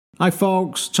Hi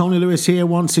folks, Tony Lewis here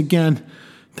once again.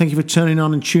 Thank you for turning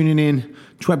on and tuning in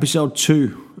to episode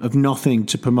 2 of Nothing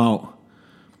to Promote.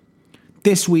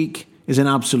 This week is an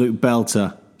absolute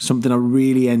belter, something I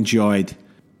really enjoyed.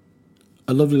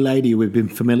 A lovely lady we've been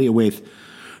familiar with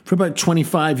for about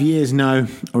 25 years now,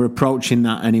 or approaching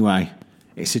that anyway.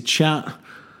 It's a chat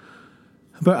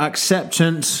about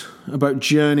acceptance, about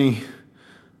journey,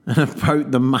 and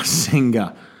about the Masked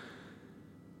Singer.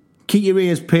 Keep your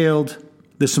ears peeled.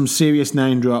 There's some serious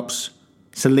name drops.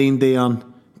 Celine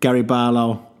Dion, Gary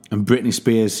Barlow, and Britney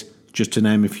Spears, just to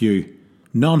name a few.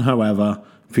 None, however,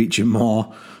 feature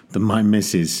more than my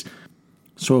missus.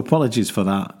 So apologies for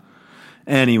that.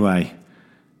 Anyway,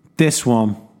 this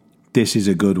is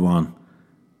a good one.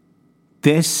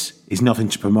 This is Nothing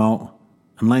to Promote.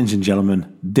 And ladies and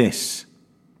gentlemen, this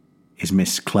is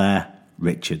Miss Claire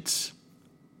Richards.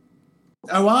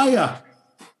 How are you?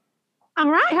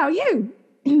 All right, how are you?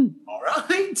 All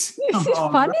right. This is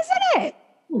fun, isn't it?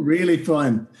 Really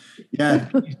fun. Yeah.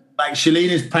 Like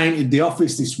Shalina's painted the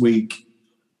office this week.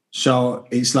 So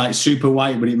it's like super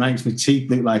white, but it makes my teeth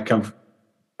look like I've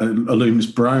a luminous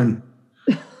brown.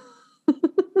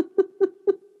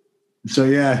 So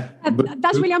yeah.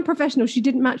 That's really unprofessional. She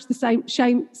didn't match the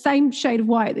same shade of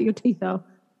white that your teeth are.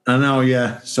 I know,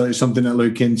 yeah. So it's something to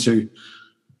look into.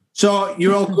 So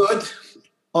you're all good?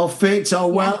 All fit?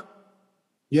 All well?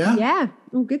 Yeah? Yeah,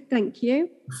 all good, thank you.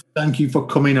 Thank you for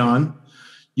coming on.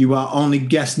 You are only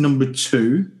guest number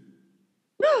 2.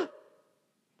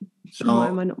 So why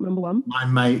am I not number 1? My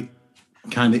mate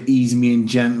kind of eased me in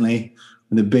gently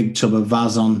with a big tub of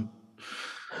Vaz on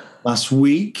last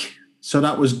week. So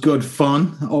that was good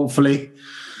fun. Hopefully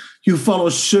you follow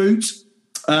suit.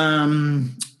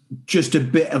 Just a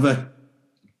bit of a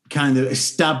kind of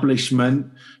establishment,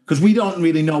 because we don't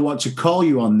really know what to call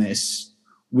you on this.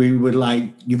 We would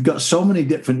like, you've got so many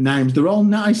different names. They're all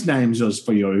nice names, us,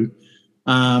 for you.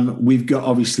 We've got,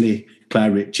 obviously,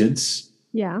 Claire Richards.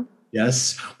 Yeah.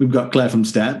 Yes. We've got Claire from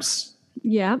Steps.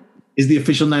 Yeah. Is the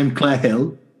official name Claire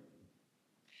Hill?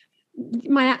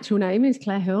 My actual name is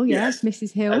Claire Hill, yes.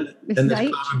 Mrs. Hill, Mrs. And there's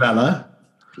H. Clarabella.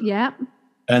 Yeah.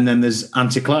 And then there's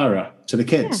Auntie Clara to the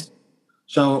kids. Yeah.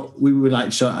 So we were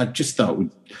like, so I just thought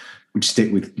we'd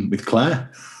stick with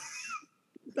Claire.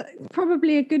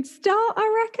 Probably a good start,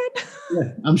 I reckon.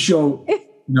 Yeah, I'm sure.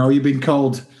 No, you've been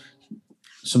called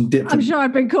some different. I'm sure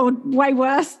I've been called way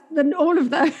worse than all of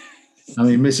those. I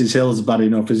mean, Mrs. Hill's bad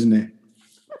enough, isn't it?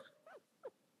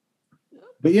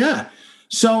 But yeah,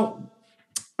 so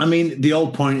I mean, the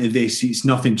whole point of this, it's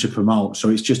nothing to promote, so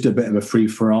it's just a bit of a free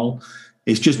for all.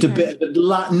 It's just a bit of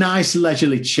a nice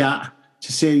leisurely chat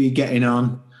to see how you're getting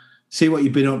on, see what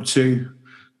you've been up to,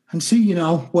 and see,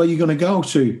 where you're going to go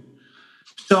to.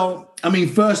 So, I mean,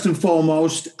 first and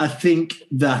foremost, I think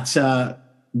that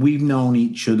we've known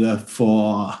each other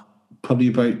for probably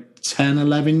about 10,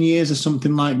 11 years or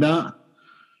something like that.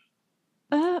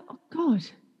 Oh, God.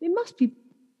 It must be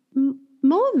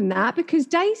more than that, because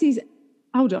Daisy's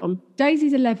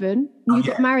 11. And you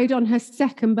got married on her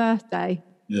 2nd birthday.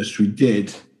 Yes, we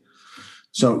did.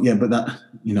 So, yeah, but that,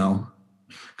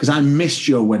 because I missed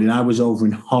your wedding. I was over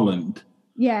in Holland.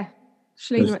 Yeah.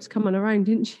 Shalina had to come on her own,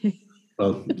 didn't she?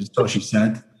 Well, that's what she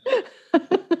said.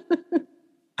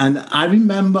 And I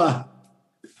remember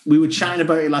we were chatting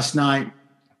about it last night,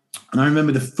 and I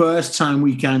remember the first time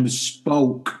we kind of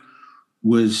spoke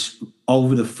was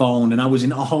over the phone, and I was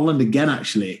in Holland again,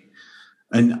 actually.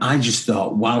 And I just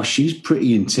thought, wow, she's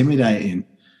pretty intimidating.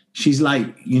 She's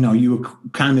like, you were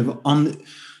kind of not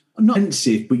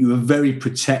offensive, but you were very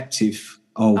protective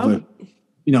over...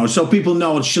 so people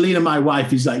know Shalina, my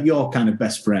wife, is like your kind of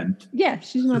best friend. Yeah,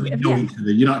 she's my best friend.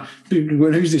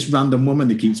 Who's this random woman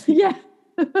that keeps... Yeah.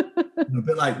 A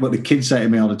bit like what the kids say to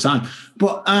me all the time.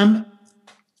 But, and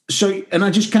I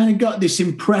just kind of got this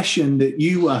impression that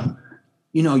you were,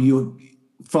 you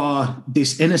for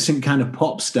this innocent kind of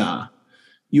pop star,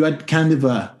 you had kind of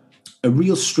a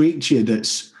real streak to you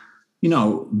that's,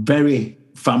 very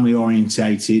family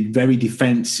orientated, very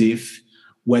defensive.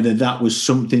 Whether that was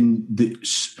something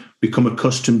that's become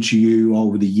accustomed to you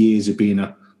over the years of being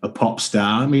a pop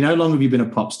star. I mean, how long have you been a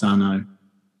pop star now?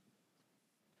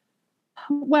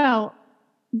 Well,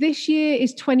 this year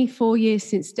is 24 years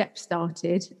since Steps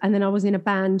started, and then I was in a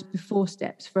band before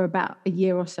Steps for about a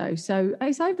year or so. So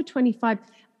it's over 25.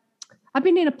 I've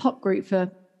been in a pop group for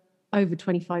over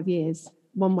 25 years,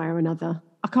 one way or another.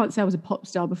 I can't say I was a pop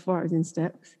star before I was in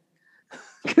Steps,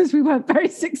 because we weren't very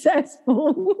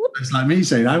successful. It's like me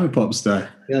saying I'm a pop star.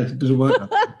 Yeah, it doesn't work.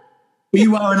 But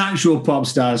you are an actual pop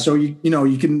star, so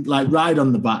you can like ride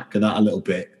on the back of that a little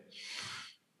bit.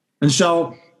 And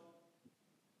so,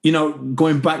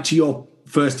 going back to your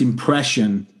first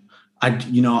impression,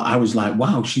 I was like,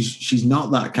 wow, she's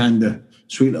not that kind of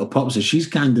sweet little popster. She's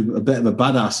kind of a bit of a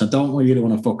badass. I don't really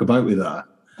want to fuck about with her.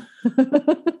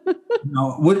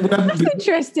 No, that's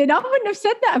interesting. I wouldn't have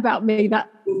said that about me that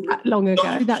long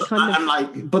ago. That kind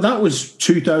of but that was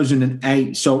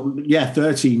 2008. So yeah,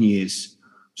 13 years.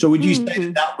 So would you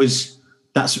say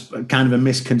that's kind of a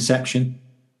misconception?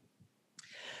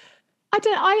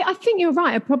 I think you're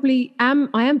right. I probably am.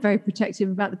 I am very protective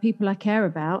about the people I care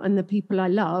about and the people I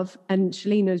love. And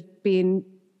Shalina's being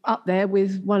up there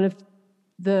with one of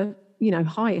the,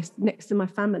 highest next to my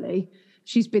family.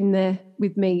 She's been there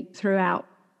with me throughout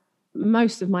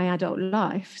most of my adult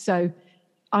life. So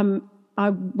I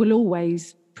will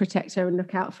always protect her and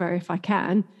look out for her if I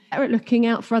can. I'm looking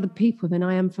out for other people than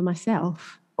I am for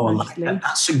myself. Oh,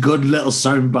 that's a good little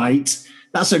soundbite.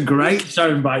 That's a great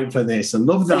soundbite for this. I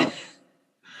love that.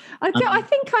 I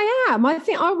think I am. I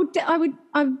think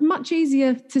I'm much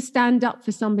easier to stand up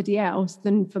for somebody else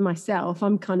than for myself.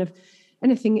 I'm kind of,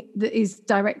 anything that is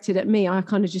directed at me, I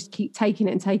kind of just keep taking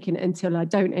it until I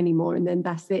don't anymore. And then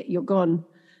that's it, you're gone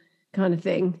kind of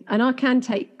thing. And I can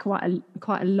take quite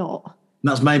a lot.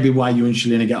 That's maybe why you and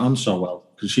Shalina get on so well,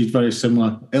 because she's very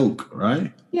similar ilk,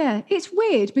 right? Yeah, it's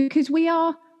weird because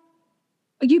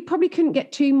you probably couldn't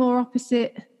get two more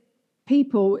opposite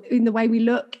people in the way we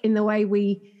look, in the way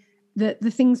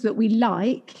the things that we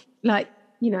like,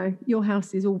 your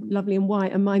house is all lovely and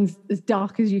white and mine's as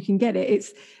dark as you can get it.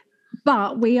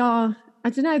 But we are, I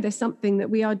don't know, there's something that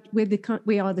we are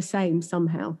the same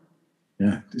somehow.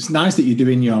 Yeah. It's nice that you're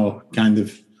doing your kind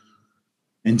of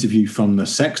interview from the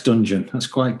sex dungeon. That's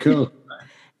quite cool.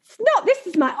 This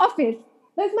is my office.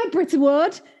 There's my Brit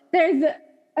Award. There's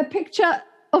a picture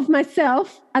of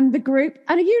myself and the group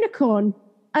and a unicorn,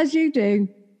 as you do.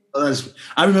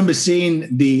 I remember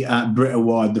seeing the Brit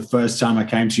Award the first time I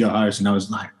came to your house, and I was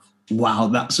like, wow,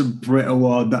 that's a Brit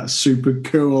Award. That's super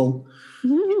cool.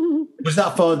 Was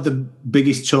that for the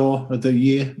biggest tour of the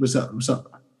year? Was that?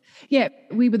 Yeah,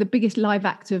 we were the biggest live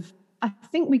act of, I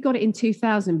think we got it in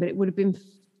 2000, but it would have been,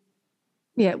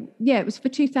 it was for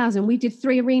 2000. We did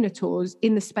 3 arena tours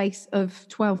in the space of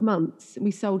 12 months.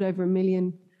 We sold over 1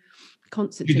 million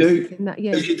concert tickets in that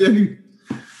year. As you do.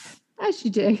 As you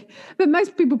do. But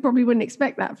most people probably wouldn't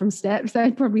expect that from Steps.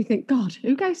 They'd probably think, God,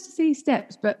 who goes to see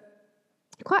Steps? But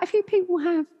quite a few people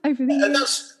have over the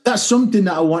years. That's something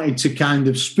that I wanted to kind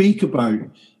of speak about,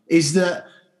 is that,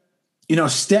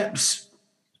 Steps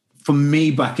for me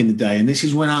back in the day, and this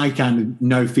is when I kind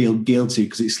of feel guilty,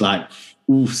 because it's like,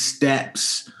 ooh,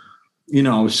 Steps,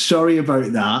 I was sorry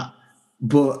about that.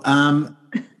 But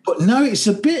no, it's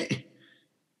a bit,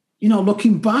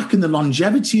 looking back and the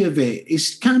longevity of it,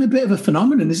 it's kind of a bit of a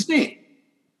phenomenon, isn't it?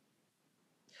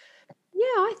 Yeah,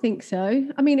 I think so.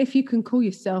 I mean, if you can call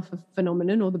yourself a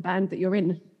phenomenon, or the band that you're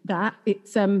in, that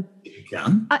it's you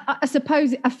can. I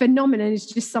suppose a phenomenon is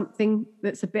just something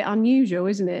that's a bit unusual,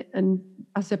 isn't it? And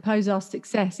I suppose our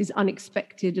success is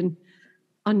unexpected and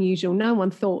unusual. No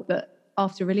one thought that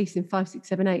after releasing 5, 6,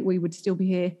 7, 8, we would still be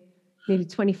here nearly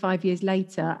 25 years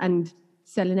later and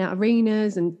selling out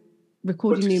arenas and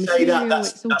recording new material.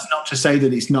 That's not to say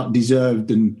that it's not deserved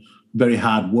and very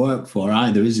hard work for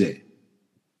either, is it?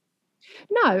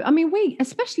 No, I mean,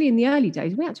 especially in the early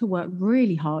days, we had to work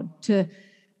really hard,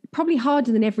 probably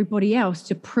harder than everybody else,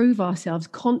 to prove ourselves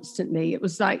constantly. It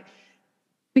was like,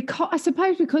 because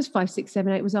 5, 6,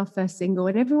 7, 8 was our first single,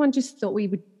 and everyone just thought we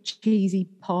were cheesy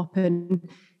pop, and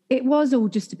it was all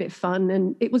just a bit fun,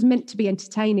 and it was meant to be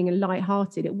entertaining and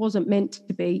lighthearted. It wasn't meant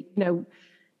to be,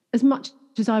 as much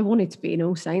as I wanted to be in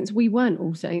All Saints, we weren't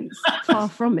All Saints, far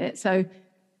from it. So,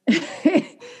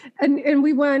 and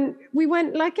we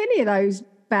weren't like any of those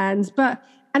bands.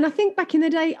 And I think back in the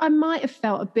day, I might have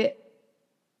felt a bit,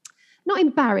 not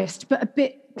embarrassed, but a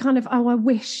bit kind of, I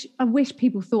wish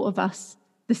people thought of us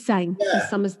the same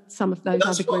as some of those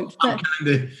other groups. But kind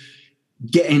of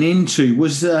getting into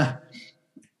was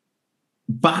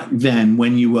back then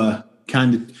when you were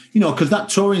kind of, because that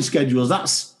touring schedule,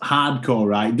 that's hardcore,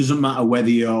 right? It doesn't matter whether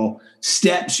you're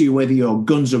Steps or whether you're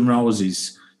Guns N'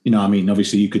 Roses.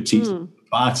 Obviously you could teach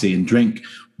party and drink,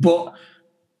 but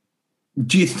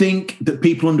do you think that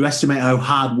people underestimate how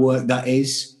hard work that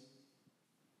is?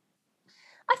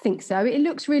 I think so. It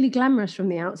looks really glamorous from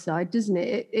the outside, doesn't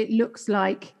it? It looks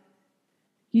like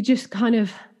you just kind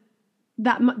of,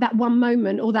 that one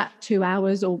moment, or that 2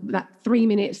 hours, or that 3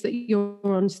 minutes that you're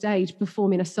on stage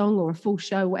performing a song or a full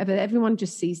show, whatever, everyone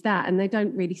just sees that, and they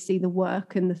don't really see the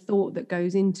work and the thought that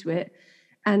goes into it.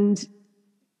 And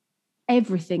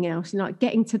everything else,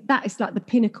 getting to that is like the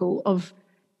pinnacle of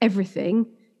everything,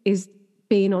 is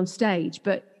being on stage.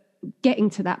 But getting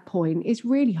to that point is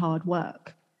really hard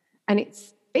work, and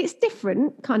it's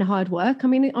different kind of hard work. I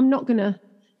mean, I'm not gonna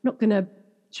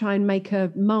try and make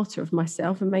a martyr of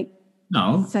myself and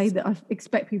say that I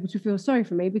expect people to feel sorry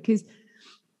for me, because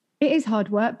it is hard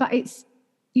work, but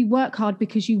you work hard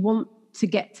because you want to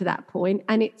get to that point,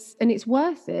 and it's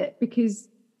worth it, because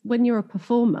when you're a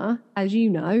performer, as you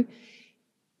know,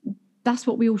 that's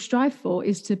what we all strive for,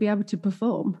 is to be able to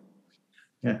perform.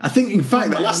 Yeah, I think, in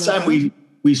fact, the last time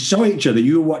we saw each other,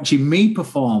 you were watching me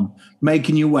perform,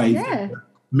 making your way through the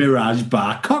Mirage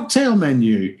Bar cocktail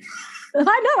menu. I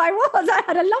know, I was. I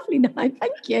had a lovely night.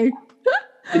 Thank you.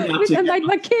 And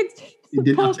my kids,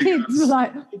 poor kids, were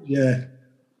like,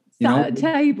 sat at a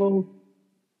table.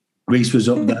 Reese was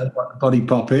up there, body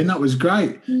popping. That was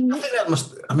great.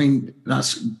 I think that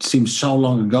seems so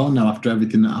long ago now, after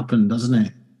everything that happened, doesn't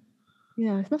it?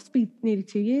 Yeah, it must be nearly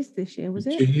 2 years this year, was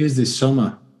it? 2 years this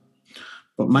summer.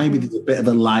 But maybe there's a bit of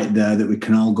a light there that we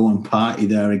can all go and party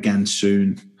there again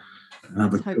soon. And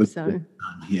have hope so.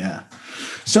 Yeah.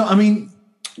 So, I mean,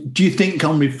 do you think,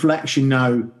 on reflection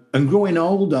now and growing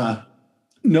older,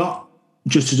 not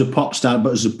just as a pop star,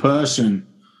 but as a person,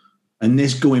 and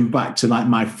this going back to like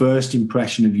my first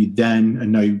impression of you then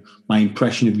and now my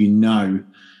impression of you now,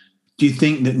 do you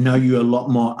think that now you're a lot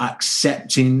more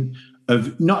accepting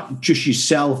of not just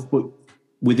yourself, but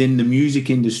within the music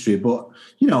industry, but,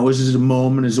 you know, as a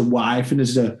mum and as a wife and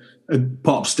as a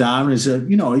pop star and as a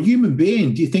human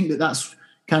being? Do you think that that's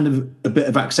kind of a bit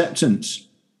of acceptance?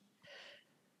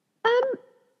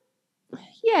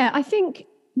 Yeah, I think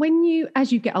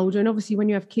as you get older, and obviously when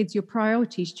you have kids, your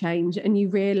priorities change, and you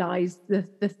realise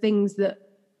the things that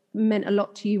meant a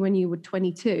lot to you when you were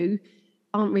 22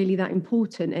 aren't really that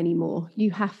important anymore.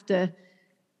 You have to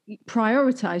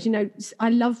prioritise. You know, I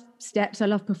love steps, I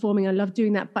love performing, I love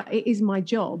doing that, but it is my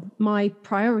job. My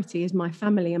priority is my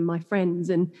family and my friends,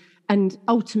 and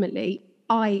ultimately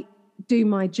I do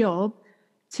my job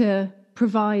to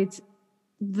provide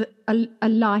a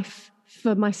life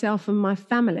for myself and my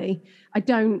family.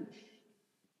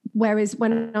 Whereas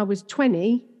when I was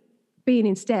 20, being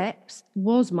in Steps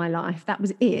was my life. That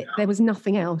was it. There was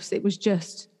nothing else. It was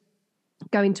just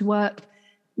going to work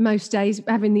most days,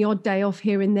 having the odd day off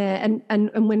here and there.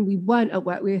 And when we weren't at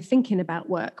work, we were thinking about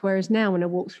work. Whereas now when I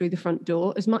walk through the front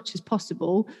door, as much as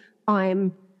possible,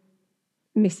 I'm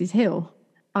Mrs. Hill.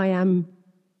 I am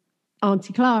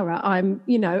Auntie Clara. I'm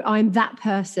that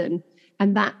person.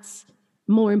 And that's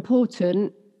more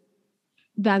important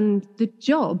than the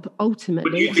job,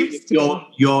 ultimately. But do you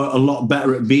think you're a lot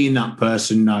better at being that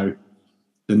person now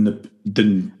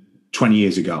than 20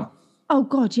 years ago? Oh,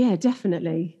 God, yeah,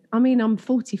 definitely. I mean, I'm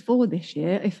 44 this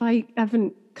year. If I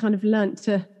haven't kind of learnt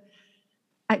to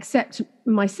accept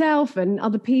myself and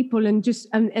other people and just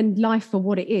and life for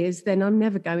what it is, then I'm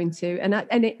never going to.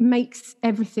 And it makes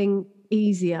everything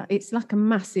easier. It's like a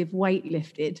massive weight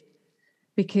lifted,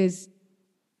 because,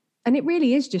 and it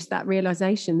really is just that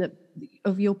realization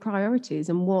of your priorities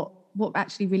and what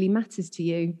actually really matters to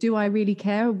you. Do I really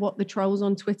care what the trolls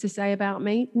on Twitter say about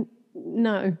me?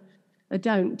 No, I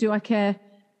don't. Do I care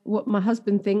what my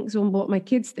husband thinks or what my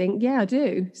kids think? Yeah, I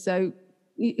do. So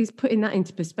it's putting that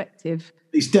into perspective.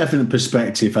 It's definite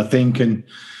perspective, I think. And,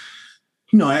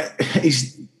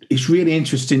 it's really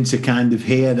interesting to kind of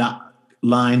hear that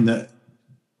line that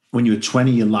when you were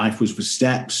 20, your life was for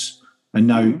Steps. And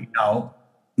now,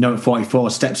 at 44,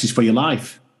 Steps is for your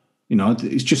life.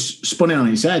 It's just spun it on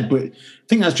its head. But I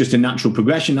think that's just a natural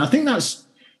progression. I think that's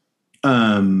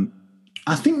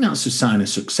a sign of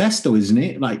success, though, isn't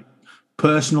it? Like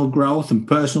personal growth and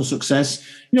personal success.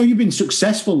 You've been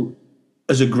successful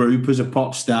as a group, as a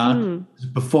pop star, as a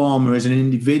performer, as an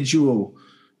individual.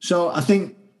 So I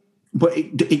think, but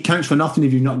it counts for nothing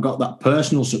if you've not got that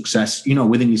personal success,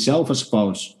 within yourself, I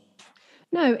suppose.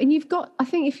 No, and I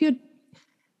think if you're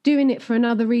doing it for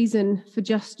another reason, for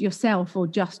just yourself or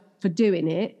just for doing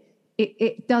it,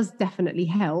 it does definitely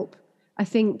help. I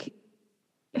think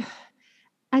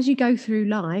as you go through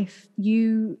life,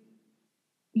 you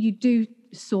do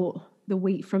sort the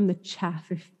wheat from the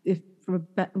chaff, if for a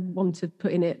better want of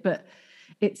putting it. But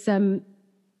it's the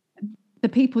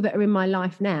people that are in my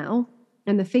life now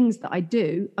and the things that I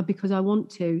do are because I want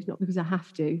to, not because I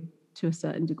have to a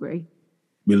certain degree.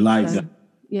 We like that.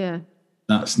 Yeah.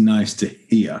 That's nice to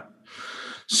hear.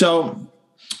 So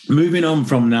moving on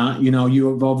from that, you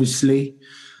have obviously,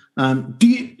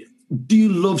 do you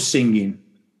love singing?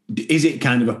 Is it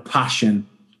kind of a passion?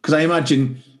 Because I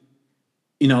imagine,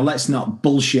 let's not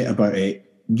bullshit about it.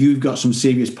 You've got some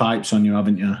serious pipes on you,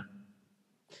 haven't you?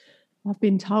 I've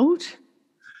been told.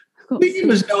 You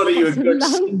must know that you're a good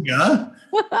singer.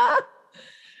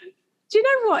 Do you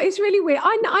know what? It's really weird.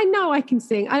 I know I can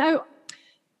sing. I know,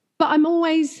 but I'm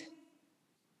always.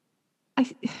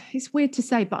 It's weird to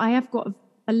say, but I have got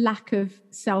a lack of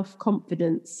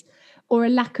self-confidence or a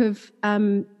lack of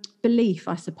belief,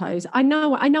 I suppose. I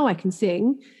know I can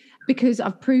sing because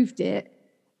I've proved it.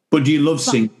 But do you love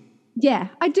singing? Yeah,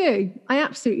 I do. I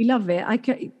absolutely love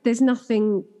it. There's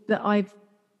nothing that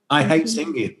I hate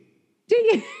singing. Do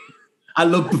you? I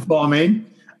love performing.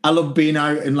 I love being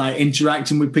out and like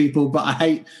interacting with people, but I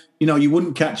hate, you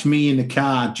wouldn't catch me in the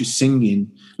car just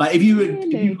singing. Like if you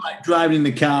were like driving in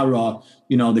the car or,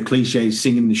 the cliche is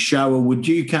singing in the shower, would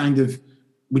you kind of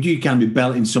be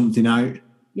belting something out?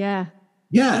 Yeah.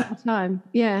 Yeah. All the time.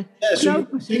 Yeah. Yeah, so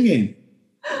you're singing.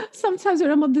 Sometimes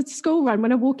when I'm on the school run,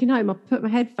 when I'm walking home, I put my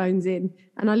headphones in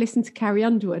and I listen to Carrie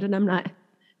Underwood and I'm like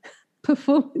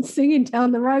performing, singing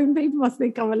down the road. And people must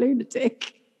think I'm a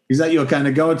lunatic. Is that your kind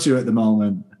of go-to at the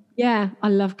moment? Yeah, I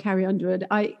love Carrie Underwood.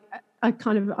 I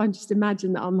just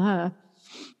imagine that I'm her,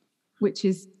 which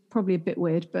is probably a bit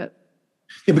weird, but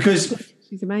yeah, because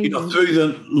she's amazing. Through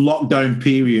the lockdown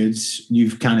periods,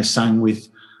 you've kind of sang with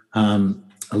a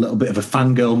little bit of a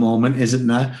fangirl moment, isn't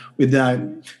there? With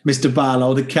Mr.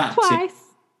 Barlow, the captain. Twice.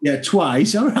 Yeah,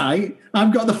 twice. All right,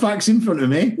 I've got the facts in front of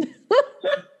me.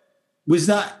 Was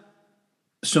that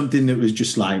something that was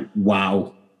just like,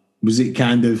 wow? Was it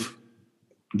kind of,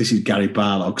 this is Gary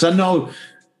Barlow? Because I know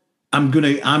I'm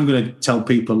gonna tell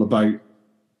people about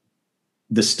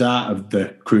the start of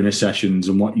the Crooner sessions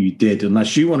and what you did,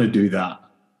 unless you want to do that.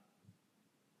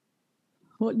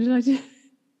 What did I do?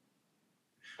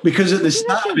 Because at the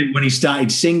start of it, when he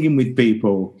started singing with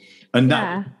people, and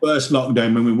that first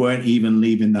lockdown when we weren't even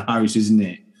leaving the house, isn't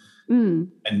it? Mm.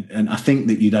 And I think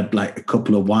that you'd had like a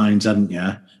couple of wines, hadn't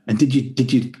you? And did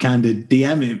you kind of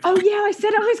DM him? Oh yeah, I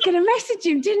said I was going to message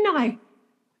him, didn't I?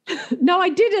 No, I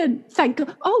didn't. Thank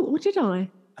God. Oh, or did I?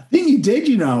 I think you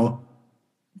did. I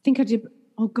think I did.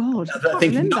 Oh God, I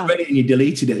think you not read it and you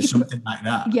deleted it or something like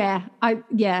that. Yeah.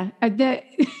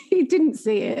 He didn't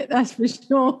see it. That's for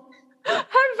sure. How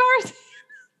embarrassing.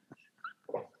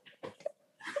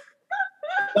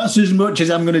 That's as much as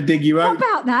I'm going to dig you out. What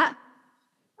about that?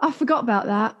 I forgot about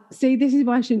that. See, this is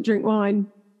why I shouldn't drink wine.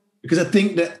 Because I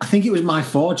think it was my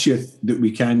fortune that we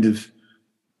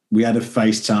had a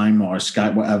FaceTime or a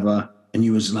Skype, whatever, and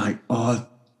you was like, oh,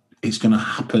 it's going to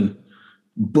happen.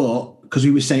 But because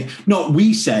we said,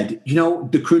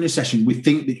 the Crooner session, we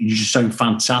think that you just sound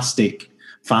fantastic.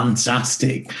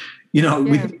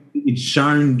 It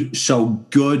sound so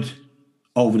good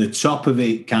over the top of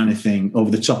it kind of thing, over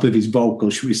the top of his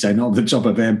vocals, should we say, not over the top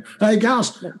of him. Hey,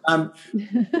 guys. And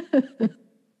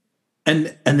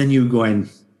then you were going,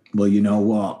 well, you know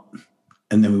what?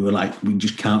 And then we were like, we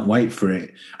just can't wait for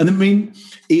it. And I mean,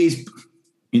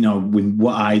 with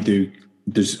what I do,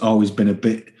 there's always been a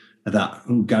bit of that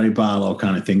Gary Barlow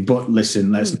kind of thing. But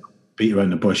listen, let's not beat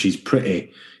around the bush. He's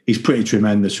pretty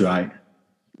tremendous, right?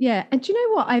 Yeah. And do you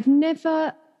know what? I've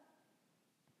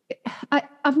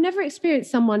never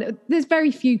experienced someone, there's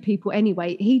very few people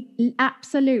anyway. He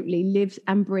absolutely lives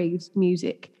and breathes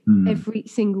music every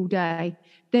single day.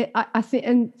 I think,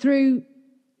 and through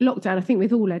lockdown, I think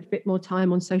we've all had a bit more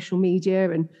time on social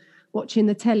media and watching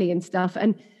the telly and stuff.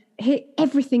 And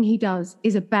everything he does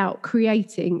is about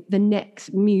creating the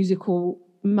next musical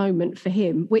moment for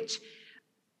him, which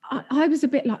I was a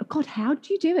bit like, God, how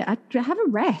do you do it? Have a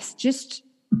rest. Just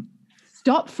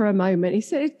stop for a moment. He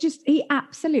said, he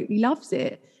absolutely loves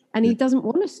it and he doesn't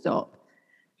want to stop.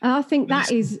 And I think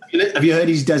that is... Have you heard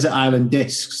his Desert Island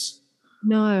Discs?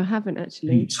 No, I haven't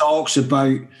actually. He talks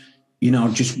about,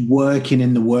 just working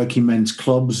in the working men's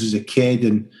clubs as a kid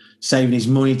and saving his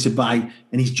money to buy.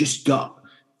 And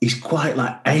he's quite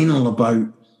like anal about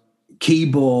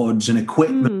keyboards and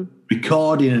equipment,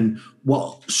 recording and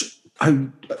how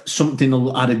something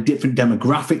will add a different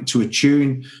demographic to a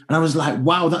tune. And I was like,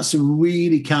 wow, that's a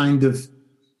really kind of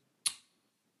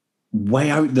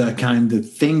way out there kind of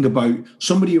thing about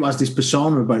somebody who has this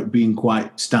persona about being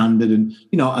quite standard. And,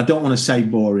 I don't want to say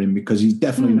boring because he's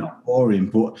definitely not boring,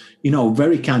 but,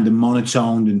 very kind of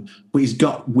monotoned. But he's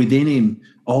got within him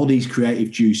all these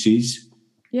creative juices.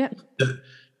 Yeah.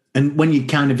 And when you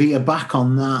kind of hear back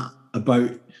on that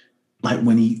about like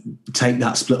when he take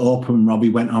that split up and Robbie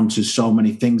went on to so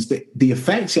many things, the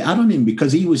effects it had on him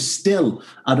because he was still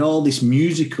had all this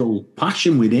musical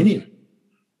passion within him.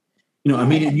 I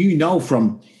mean, and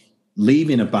from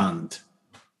leaving a band,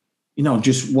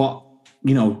 just what,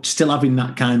 still having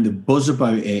that kind of buzz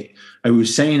about it. I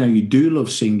was saying how you do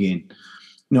love singing.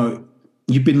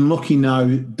 You've been lucky now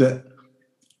that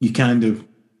you kind of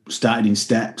started in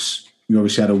Steps. You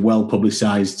obviously had a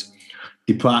well-publicised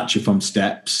departure from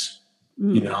Steps,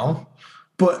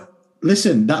 But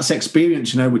listen, that's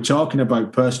experience. We're talking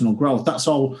about personal growth. That's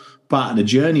all part of the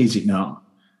journey, is it not?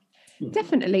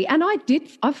 Definitely. And I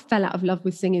fell out of love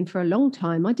with singing for a long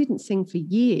time. I didn't sing for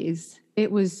years.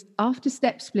 It was after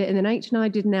Step Split, and then H&I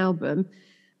did an album.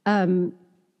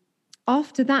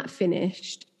 After that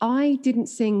finished, I didn't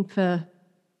sing for,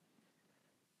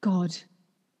 God,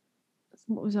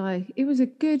 what was I? It was a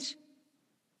good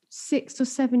 6 or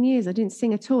 7 years. I didn't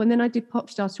sing at all. And then I did Pop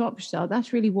Star to Opera Star.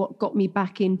 That's really what got me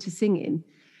back into singing.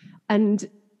 And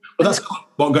well, that's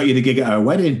what got you the gig at our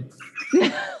wedding. Oh,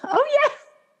 yeah.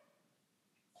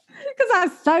 Because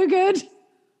that's so good.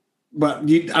 But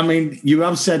you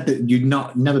have said that you've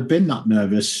never been that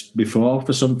nervous before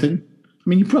for something. I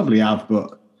mean, you probably have,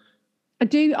 but I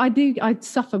do. I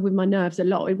suffer with my nerves a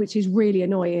lot, which is really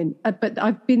annoying. But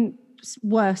I've been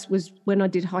worse was when I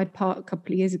did Hyde Park a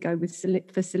couple of years ago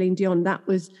for Celine Dion. That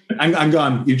was. Hang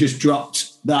on, you just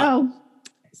dropped that. Oh,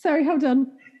 sorry. Hold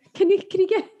on. Can you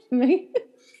get me?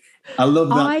 I love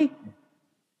that.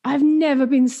 I've never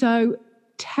been so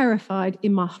terrified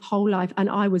in my whole life,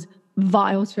 and I was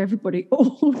vile to everybody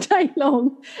all day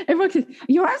long. Everyone said,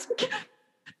 "You're asking,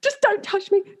 just don't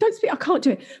touch me, don't speak." I can't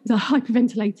do it. I was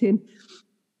hyperventilating.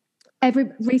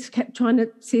 Reese kept trying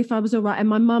to see if I was all right, and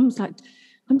my mum's like,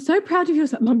 "I'm so proud of you." I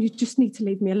was like, "Mum, you just need to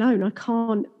leave me alone.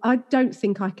 I don't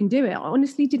think I can do it." I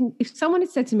honestly didn't. If someone had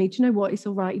said to me, "Do you know what? It's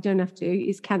all right. You don't have to.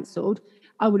 It's cancelled,"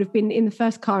 I would have been in the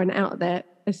first car and out of there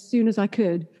as soon as I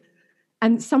could.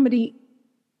 And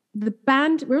the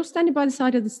band, we're all standing by the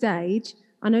side of the stage,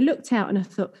 and I looked out and I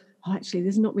thought, oh, actually,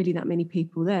 there's not really that many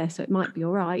people there, so it might be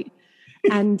all right.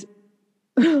 And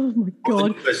oh my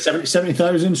God.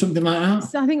 70,000, something like that?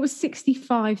 So I think it was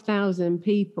 65,000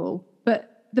 people.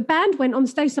 But the band went on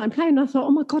stage, started playing, and I thought,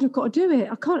 oh my God, I've got to do it.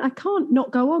 I can't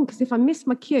not go on, because if I miss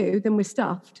my cue, then we're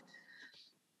stuffed.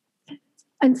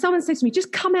 And someone said to me,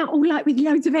 just come out all like with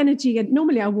loads of energy. And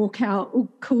normally I walk out all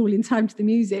cool in time to the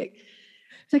music.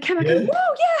 So I came out going,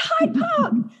 whoa, yeah, Hyde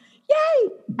Park, yay.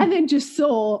 And then just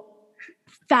saw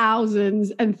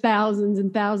thousands and thousands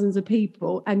and thousands of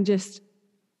people, and just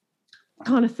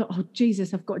kind of thought, oh,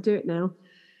 Jesus, I've got to do it now.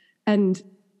 And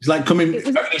it's like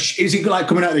is it like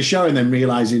coming out of the show and then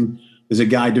realising there's a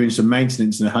guy doing some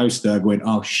maintenance in the house there going,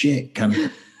 oh, shit,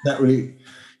 that really...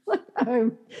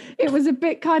 It was a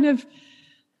bit kind of,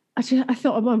 I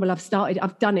thought, oh, well,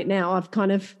 I've done it now. I've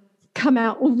kind of come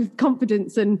out all with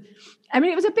confidence. And I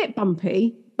mean, it was a bit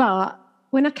bumpy, but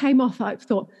when I came off, I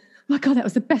thought, oh my God, that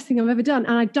was the best thing I've ever done.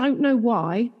 And I don't know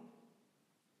why.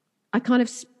 I kind of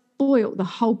spoiled the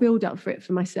whole build up for it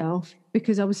for myself,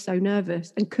 because I was so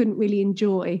nervous and couldn't really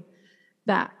enjoy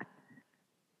that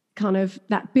kind of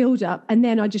that build up. And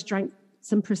then I just drank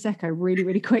some Prosecco really,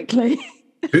 really quickly.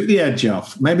 Took the edge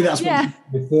off. Maybe that's what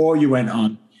before you went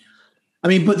on. I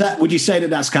mean, but would you say that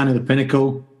that's kind of the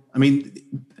pinnacle? I mean,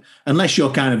 unless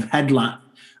you're kind of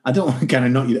I don't want to kind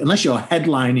of knock you, unless you're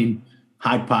headlining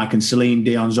Hyde Park and Celine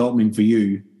Dion's opening for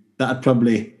you, that'd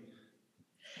probably...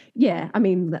 Yeah, I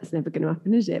mean, that's never going to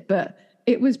happen, is it? But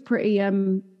it was pretty...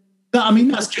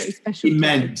 that's just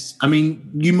immense. Time. I mean,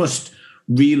 you must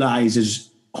realise, as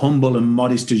humble and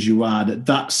modest as you are, that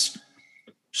that's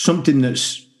something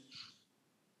that's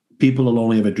people will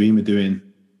only ever dream of doing.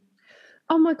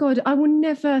 Oh my God, I will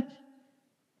never...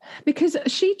 Because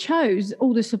she chose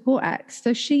all the support acts,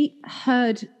 so she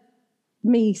heard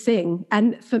me sing,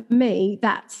 and for me,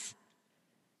 that's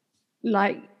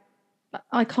like,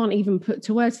 I can't even put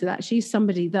to words to that. She's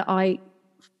somebody that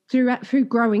through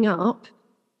growing up,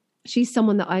 she's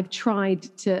someone that I've tried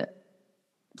to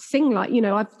sing like.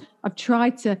 I've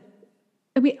tried to.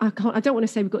 I don't want to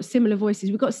say we've got similar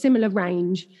voices. We've got similar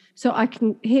range, so I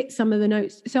can hit some of the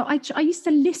notes. So I used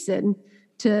to listen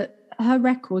to her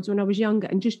records when I was younger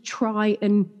and just try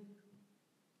and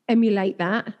emulate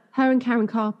that. Her and Karen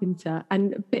Carpenter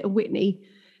and a bit of Whitney.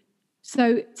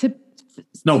 So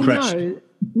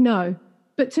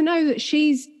but to know that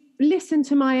she's listened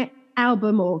to my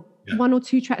album or one or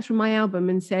two tracks from my album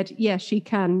and said, yeah, she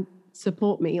can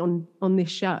support me on this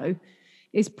show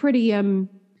is pretty, I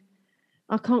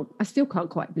still can't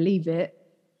quite believe it.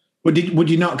 But would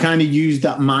you not kind of use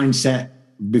that mindset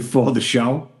before the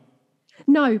show?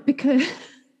 No, because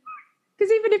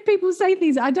even if people say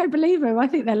things, I don't believe them. I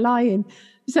think they're lying.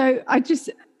 So I just,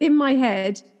 in my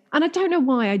head, and I don't know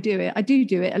why I do it. I do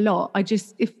it a lot.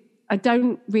 If I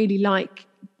don't really like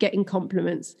getting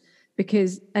compliments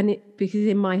because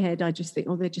in my head, I just think,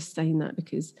 oh, they're just saying that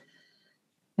because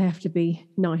they have to be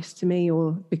nice to me,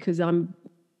 or because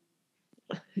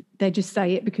they just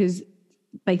say it because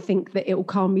they think that it will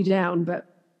calm me down. But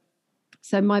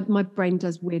so my brain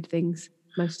does weird things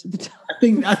most of the time.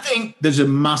 I think there's a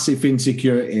massive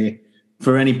insecurity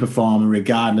for any performer,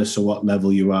 regardless of what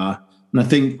level you are. And I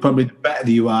think probably the better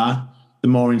you are, the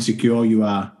more insecure you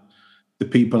are. The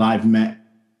people I've met,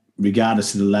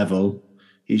 regardless of the level,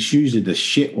 it's usually the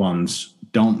shit ones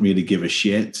don't really give a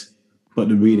shit, but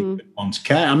the really good ones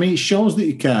care. I mean, it shows that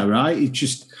you care, right? It's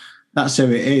just, that's how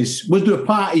it is. Was there a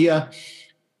part of you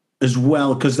as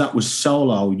well, because that was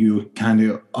solo, you kind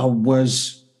of,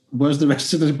 where's the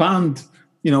rest of the band?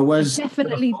 Where's...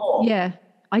 Definitely, yeah.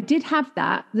 I did have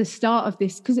that, the start of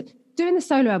this, because doing the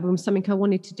solo album was something I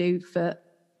wanted to do for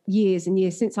years and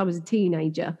years, since I was a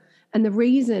teenager. And the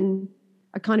reason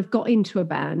I kind of got into a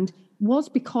band was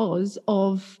because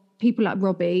of people like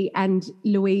Robbie and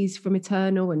Louise from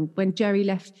Eternal. And when Jerry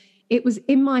left, it was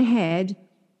in my head,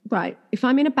 right, if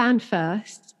I'm in a band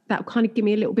first, that will kind of give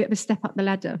me a little bit of a step up the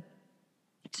ladder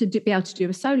to be able to do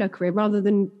a solo career rather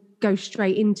than go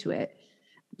straight into it,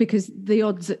 because the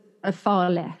odds are far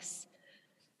less.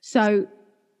 So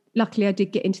luckily I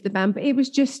did get into the band, but it was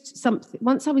just something,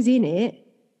 once I was in it,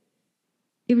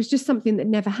 it was just something that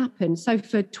never happened. So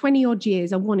for 20 odd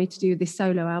years, I wanted to do this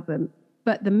solo album.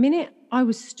 But the minute I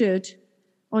was stood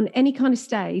on any kind of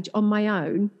stage on my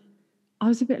own, I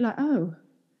was a bit like, oh,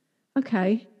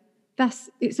 okay,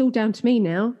 it's all down to me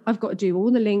now. I've got to do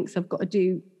all the links. I've got to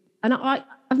do, and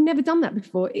I've never done that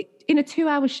before. In a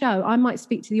 2-hour show, I might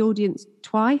speak to the audience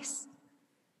twice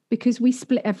because we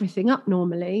split everything up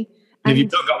normally. And if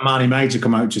you've not got Marnie May to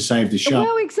come out to save the show.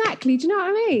 Well, exactly. Do you know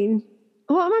what I mean?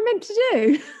 What am I meant to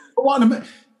do?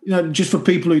 Just for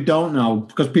people who don't know,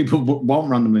 because people won't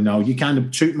randomly know, you kind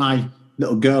of took my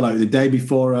little girl out the day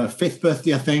before her 5th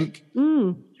birthday, I think.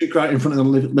 Took her out in front of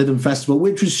the Lytham Festival,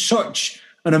 which was such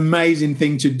an amazing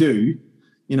thing to do.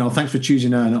 Thanks for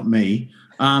choosing her, not me.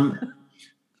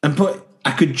 But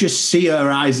I could just see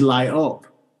her eyes light up.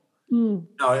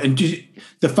 And just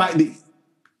the fact that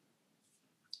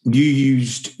you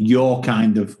used your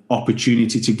kind of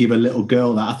opportunity to give a little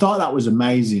girl that, I thought that was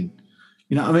amazing.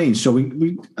 You know what I mean? So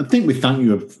I think we thank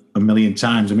you a million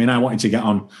times. I mean, I wanted to get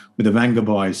on with the Venga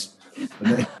Boys.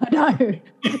 I know.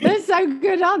 They're so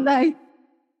good, aren't they?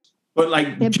 But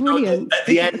like, they're brilliant. At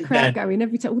the end, the crowd going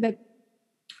every time.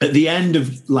 At the end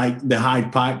of like the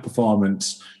Hyde Park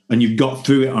performance, and you got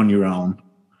through it on your own.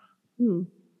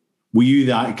 Were you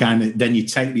that kind of? Then you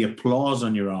take the applause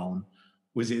on your own.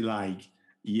 Was it like,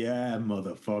 yeah,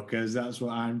 motherfuckers, that's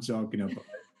what I'm talking about?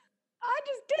 I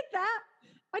just did that.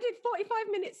 I did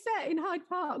 45-minute set in Hyde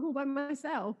Park all by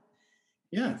myself.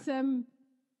 Yeah. It's, I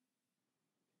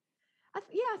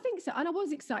think so. And I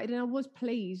was excited and I was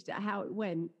pleased at how it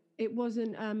went. It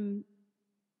wasn't,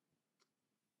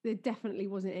 there definitely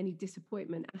wasn't any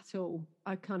disappointment at all.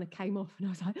 I kind of came off and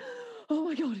I was like, oh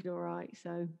my God, all right.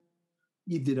 So.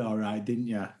 You did all right, didn't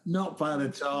you? Not bad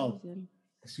at all.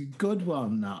 It's a good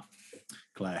one, that.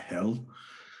 Claire Hill.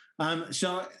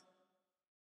 So.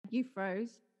 You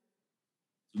froze.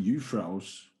 You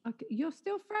froze. Okay, you're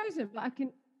still frozen, but I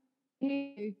can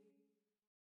hear you.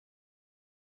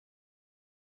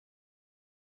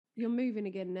 You're moving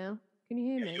again now. Can you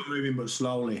hear me? You're moving, but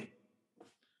slowly.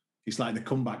 It's like the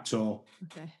comeback tour.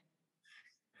 Okay.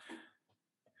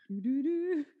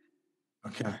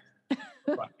 Okay.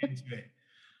 Back into it.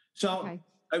 So,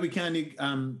 are we kind of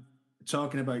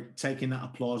talking about taking that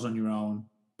applause on your own,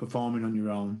 performing on your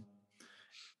own?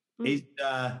 Is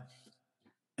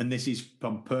and this is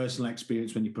from personal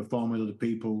experience, when you perform with other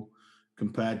people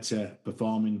compared to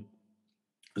performing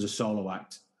as a solo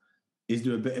act, is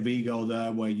there a bit of ego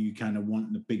there where you kind of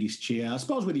want the biggest cheer? I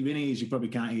suppose with your in-ears, you probably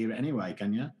can't hear it anyway,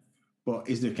 can you? But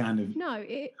is there kind of... No,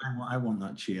 I want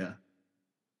that cheer.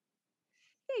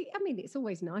 I mean, it's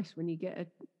always nice when you get a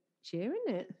cheer,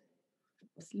 isn't it?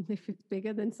 If it's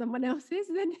bigger than someone else's,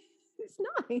 then it's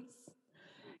nice.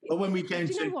 But when we came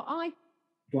to... Do you know what?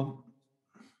 Well,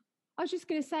 I was just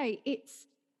going to say, it's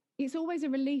always a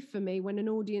relief for me when an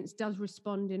audience does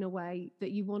respond in a way that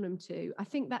you want them to. I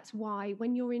think that's why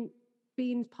when you're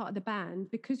being part of the band,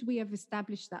 because we have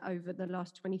established that over the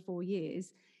last 24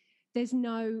 years, I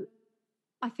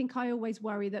think I always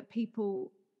worry that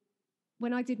people,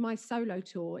 when I did my solo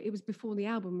tour, it was before the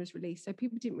album was released, so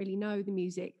people didn't really know the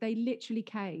music. They literally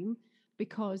came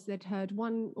because they'd heard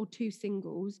 1 or 2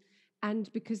 singles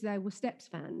and because they were Steps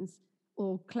fans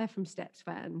or Claire from Steps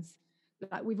fans.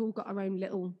 Like, we've all got our own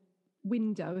little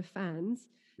window of fans.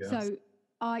 Yes. So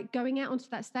going out onto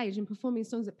that stage and performing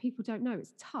songs that people don't know,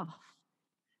 it's tough.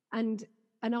 And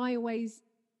I always,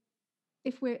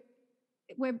 if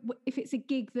it's a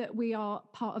gig that we are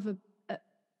part of a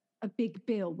big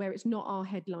bill where it's not our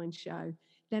headline show,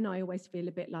 then I always feel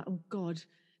a bit like, oh God,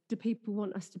 do people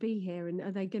want us to be here? And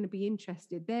are they going to be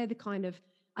interested? They're the kind of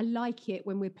I like it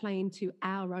when we're playing to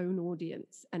our own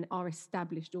audience and our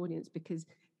established audience, because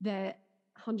they're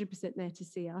 100% there to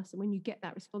see us. And when you get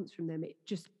that response from them, it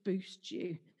just boosts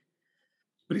you.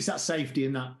 But it's that safety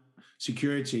and that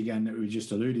security again that we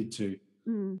just alluded to.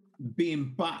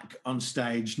 Being back on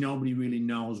stage, nobody really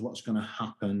knows what's going to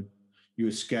happen. You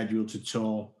were scheduled to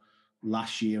tour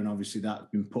last year, and obviously that's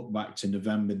been put back to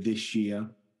November this year.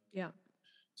 Yeah.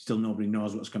 Still nobody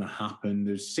knows what's going to happen.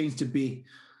 There seems to be,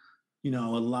 a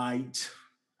light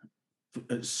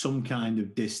at some kind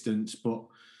of distance, but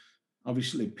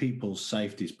obviously people's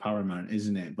safety is paramount,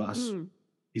 isn't it? But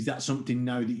is that something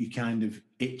now that you're kind of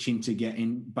itching to get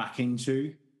back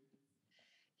into?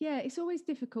 Yeah, it's always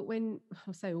difficult when,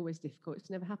 I'll say always difficult,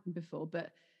 it's never happened before, but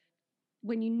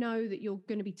when you know that you're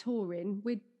going to be touring,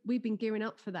 we've been gearing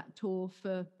up for that tour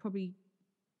for probably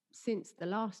since the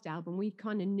last album. We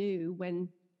kind of knew when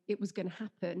it was going to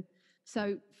happen.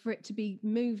 So for it to be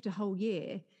moved a whole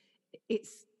year,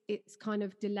 it's kind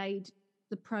of delayed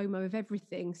the promo of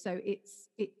everything. So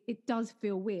it does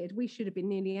feel weird. We should have been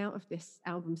nearly out of this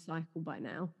album cycle by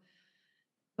now,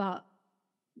 but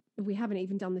we haven't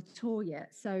even done the tour yet.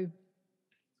 So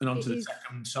and on to the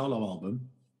second solo album.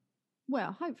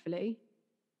 Well, hopefully.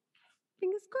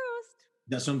 Fingers crossed.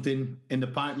 That's something in the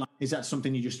pipeline. Is that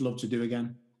something you just love to do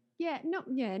again?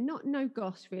 No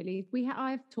goss really.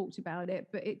 I've talked about it,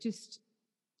 but it's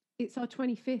our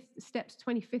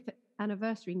 25th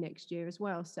anniversary next year as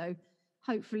well. So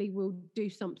hopefully we'll do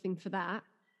something for that.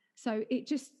 So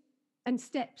and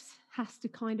Steps has to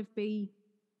kind of be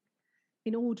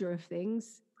in order of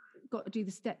things. Got to do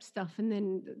the step stuff, and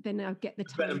then I'll get the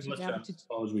time to be able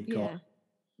to.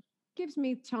 Gives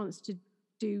me a chance to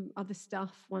do other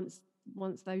stuff once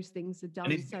those things are done.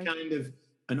 And it's kind of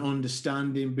an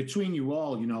understanding between you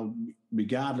all,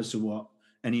 regardless of what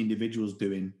any individual's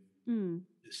doing.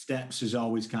 Steps is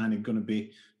always kind of going to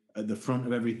be at the front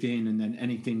of everything, and then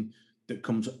anything that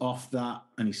comes off that,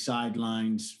 any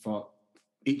sidelines for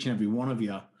each and every one of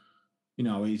you,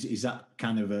 is that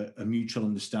kind of a mutual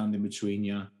understanding between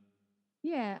you?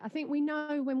 Yeah, I think we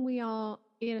know when we are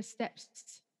in a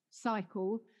Steps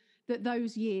cycle that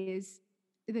those years,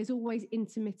 there's always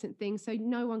intermittent things. So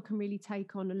no one can really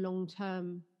take on a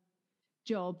long-term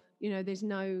job. There's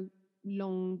no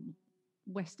long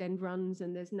West End runs,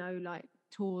 and there's no like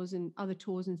tours and other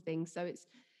tours and things. So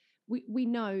we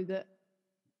know that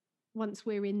once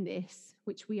we're in this,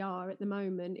 which we are at the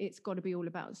moment, it's got to be all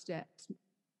about Steps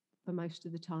for most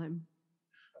of the time.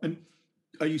 And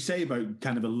you say about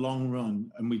kind of a long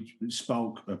run, and we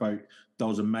spoke about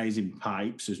those amazing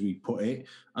pipes, as we put it.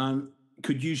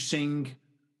 Could you sing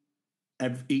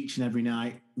each and every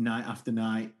night after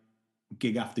night,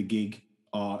 gig after gig,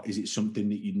 or is it something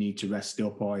that you need to rest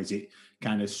up, or is it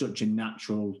kind of such a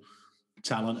natural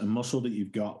talent and muscle that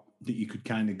you've got that you could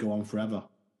kind of go on forever?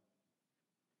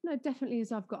 No, definitely.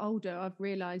 As I've got older, I've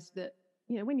realised that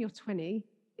when you're 20,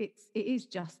 it is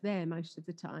just there most of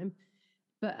the time.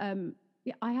 But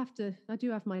I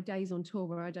do have my days on tour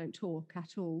where I don't talk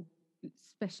at all,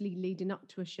 especially leading up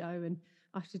to a show, and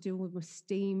I have to deal with my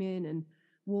steaming and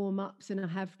warm-ups, and I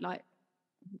have like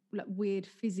weird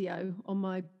physio on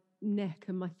my neck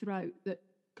and my throat that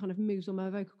kind of moves all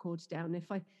my vocal cords down.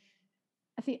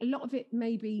 I think a lot of it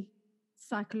may be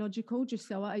psychological, just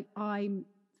so I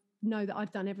know that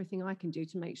I've done everything I can do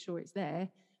to make sure it's there.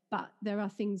 But there are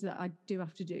things that I do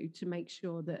have to do to make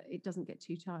sure that it doesn't get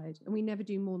too tired. And we never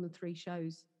do more than 3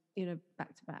 shows,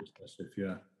 back to back.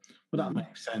 Yeah. Well, that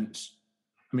makes sense.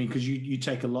 I mean, because you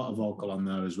take a lot of vocal on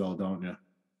there as well, don't you?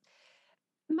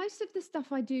 Most of the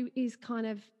stuff I do is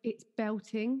it's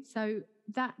belting. So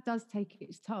that does take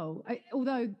its toll.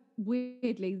 Although,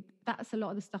 weirdly, that's a lot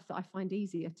of the stuff that I find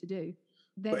easier to do.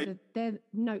 They're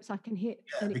notes I can hit.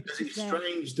 Yeah, because it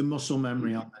strains the muscle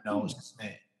memory on the notes, doesn't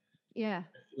it? Yeah.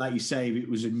 Like you say, if it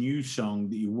was a new song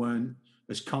that you weren't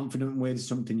as confident with,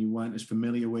 something you weren't as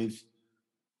familiar with,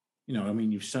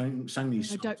 you've sang these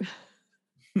songs. I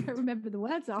don't remember the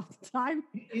words half the time.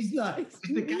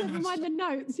 Never mind the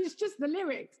notes, it's just the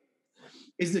lyrics.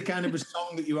 Is the kind of a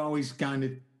song that you always kind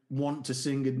of want to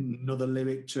sing another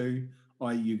lyric to,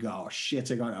 or you go, oh,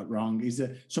 shit, I got that wrong? Is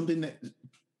there something that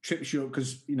trips you up?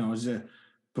 Because, as a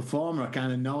performer, I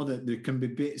kind of know that there can be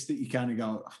bits that you kind of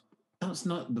go, that's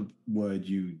not the word,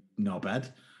 you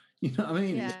knobhead. You know what I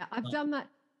mean? Yeah, I've done that.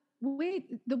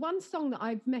 The one song that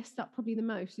I've messed up probably the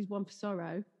most is One for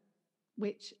Sorrow,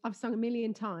 which I've sung a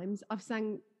million times. I've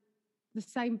sang the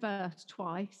same verse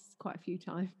twice, quite a few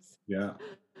times. Yeah.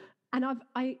 And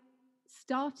I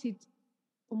started,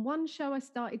 on one show, I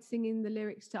started singing the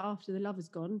lyrics to After the Lover's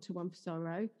Gone, to One for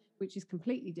Sorrow, which is a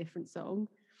completely different song.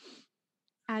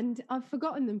 and I've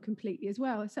forgotten them completely as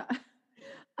well. So,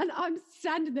 and I'm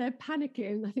standing there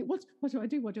panicking. And I think, what do I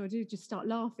do? What do I do? Just start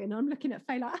laughing. I'm looking at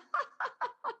Faye like,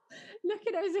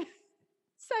 looking at her,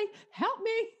 say, help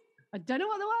me. I don't know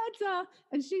what the words are.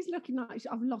 And she's looking like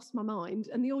I've lost my mind.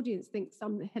 And the audience thinks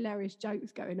some hilarious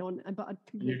joke's going on, but I'd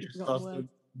completely forgot the words.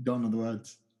 Don't know the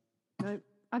words. No,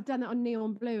 I've done it on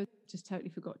Neon Blue. I just totally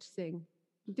forgot to sing.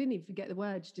 I didn't even forget the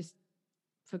words, just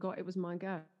forgot it was my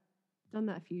go. Done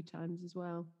that a few times as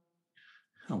well.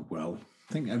 Oh, well,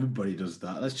 I think everybody does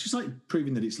that. That's just like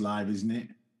proving that it's live, isn't it?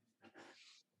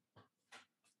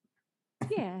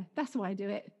 Yeah, that's why I do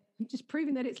it. I'm just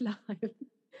proving that it's live.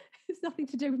 It's nothing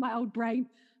to do with my old brain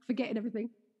forgetting everything.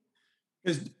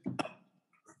 Because,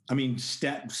 I mean,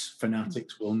 Steps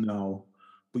fanatics will know,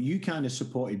 but you kind of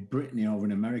supported Britney over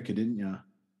in America, didn't you?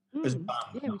 As a band,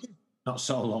 yeah, we did. Not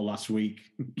solo last week,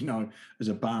 as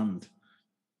a band.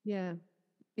 Yeah.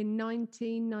 In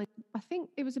 1990, I think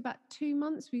it was about 2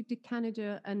 months, we did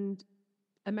Canada and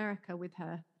America with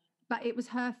her. But it was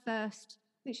her first,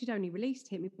 I think she'd only released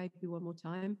Hit Me Baby One More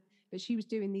Time, but she was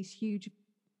doing these huge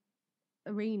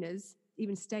arenas,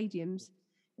 even stadiums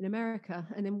in America.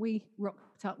 And then we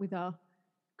rocked up with our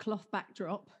cloth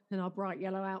backdrop and our bright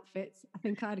yellow outfits. I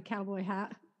think I had a cowboy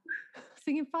hat,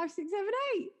 singing 5, 6, 7,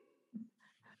 8.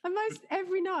 And most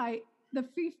every night, the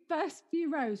first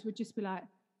few rows would just be like,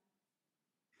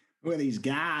 who are these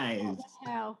guys?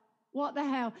 What the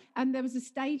hell? And there was a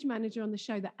stage manager on the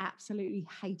show that absolutely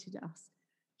hated us.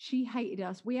 She hated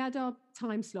us. We had our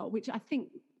time slot, which I think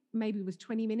maybe was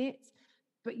 20 minutes.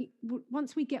 But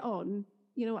once we get on,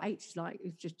 you know what H is like,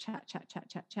 it's just chat, chat, chat,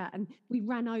 chat, chat. And we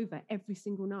ran over every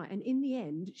single night. And in the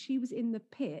end, she was in the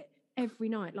pit every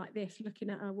night like this,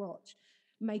 looking at her watch,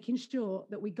 making sure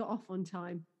that we got off on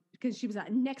time. Because she was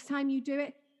like, next time you do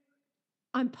it,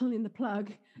 I'm pulling the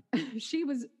plug. She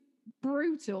was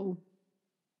brutal.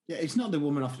 Yeah, it's not the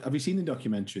woman off. Have you seen the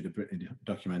documentary, the Britney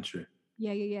documentary?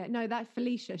 Yeah. No, that's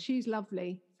Felicia. She's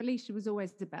lovely. Felicia was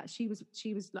always about. She was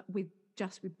like with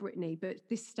Britney, but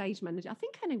this stage manager, I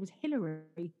think her name was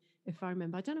Hillary, if I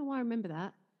remember. I don't know why I remember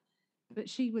that, but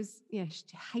she was. Yeah, she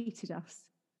hated us.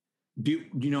 Do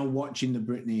you know, watching the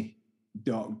Britney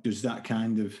doc, does that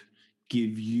kind of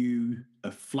give you a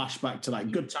flashback to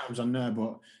like good times on there?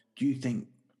 But do you think,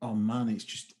 oh man, it's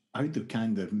just how the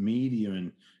kind of media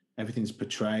and everything's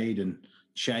portrayed and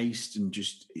chased and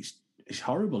just it's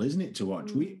horrible, isn't it, to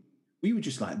watch? We were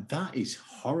just like, that is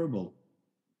horrible.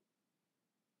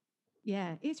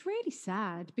 Yeah, it's really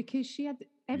sad because she had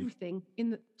everything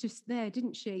just there,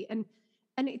 didn't she? And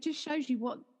it just shows you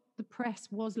what the press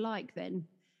was like then.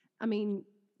 I mean,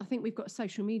 I think we've got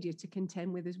social media to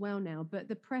contend with as well now, but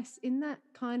the press in that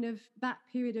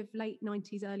period of late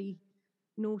 90s, early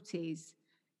noughties,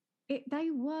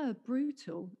 they were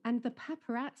brutal, and the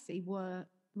paparazzi were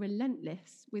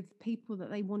relentless with people that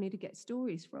they wanted to get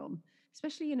stories from,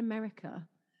 especially in America.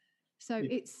 So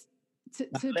it's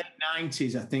late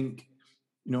 90s, I think,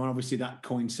 obviously that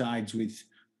coincides with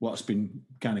what's been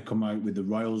kind of come out with the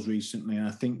royals recently. And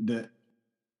I think that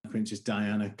Princess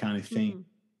Diana kind of thing,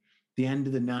 the end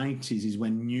of the 90s is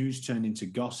when news turned into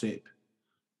gossip.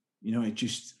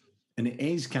 And it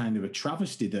is kind of a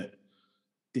travesty that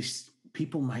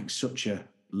people make such a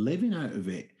living out of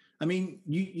it. I mean,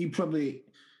 you probably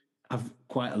have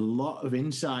quite a lot of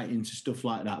insight into stuff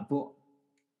like that. But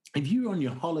if you're on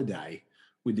your holiday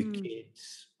with the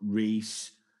kids,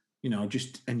 Reese,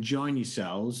 just enjoying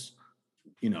yourselves,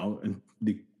 and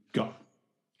they got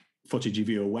footage of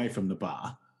you away from the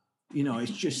bar,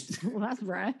 it's just... Well, that's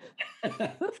rare.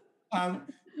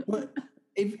 But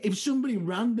if somebody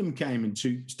random came and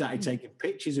started taking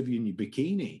pictures of you in your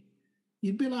bikini,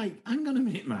 you'd be like, hang on a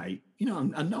minute, mate.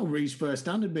 I know Reese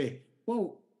firsthand would be,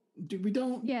 well, we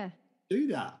don't do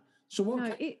that. So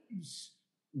what is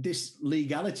this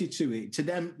legality to it? To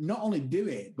them, not only do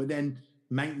it, but then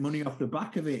make money off the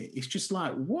back of it. It's just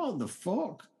like, what the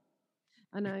fuck?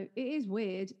 I know, it is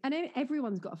weird. And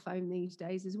everyone's got a phone these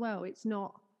days as well. It's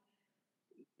not...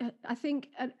 I think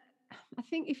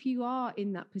if you are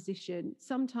in that position,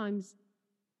 sometimes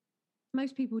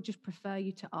most people just prefer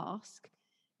you to ask,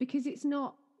 because it's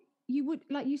not... You would,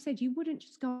 like you said, you wouldn't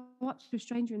just go up to a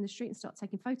stranger in the street and start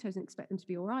taking photos and expect them to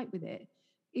be all right with it,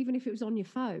 even if it was on your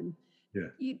phone.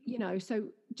 Yeah. So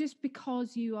just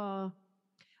because you are...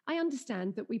 I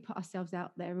understand that we put ourselves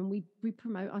out there and we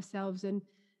promote ourselves and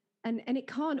it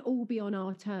can't all be on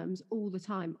our terms all the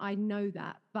time. I know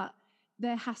that, but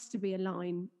there has to be a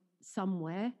line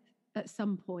somewhere at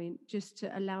some point just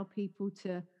to allow people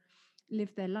to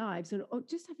live their lives or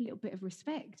just have a little bit of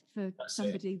respect for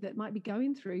somebody that might be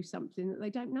going through something that they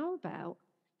don't know about.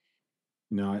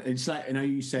 No, it's like,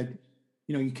 you said,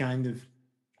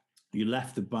 you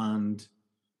left the band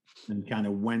and kind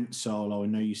of went solo,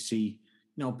 and now you see,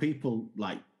 people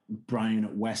like Brian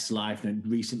at Westlife, and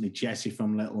recently Jesse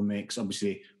from Little Mix.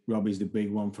 Obviously, Robbie's the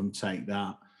big one from Take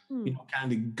That.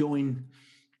 Kind of going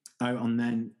out, and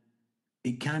then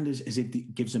it kind of as if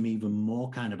it gives them even more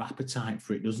kind of appetite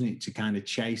for it, doesn't it? To kind of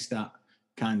chase that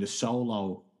kind of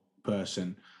solo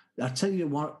person. I tell you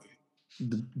what,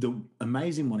 the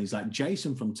amazing one is like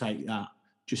Jason from Take That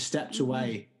just steps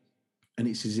away, and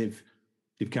it's as if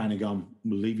they've kind of gone,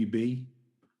 "We'll leave you be,"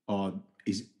 or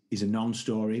is a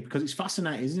non-story, because it's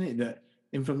fascinating, isn't it, that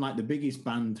in from like the biggest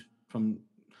band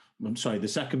the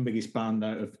second biggest band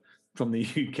from the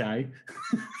UK,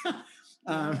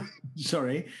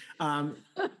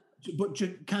 but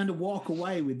to kind of walk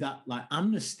away with that like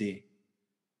amnesty,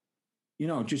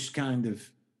 just kind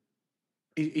of,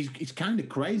 it's kind of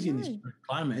crazy in this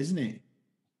climate, isn't it?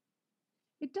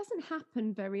 It doesn't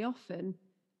happen very often,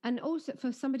 and also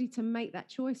for somebody to make that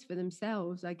choice for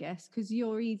themselves, I guess, because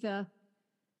you're either,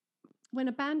 when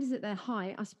a band is at their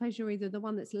height, I suppose you're either the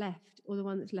one that's left or the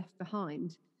one that's left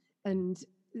behind. And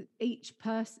each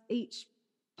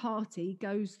party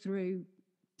goes through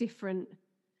different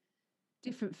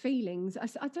feelings.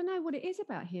 I don't know what it is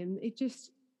about him. It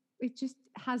just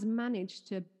has managed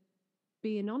to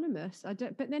be anonymous.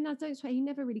 But then I don't swear, he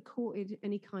never really courted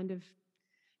any kind of,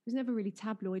 he was never really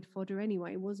tabloid fodder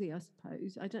anyway, was he? I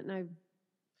suppose. I don't know.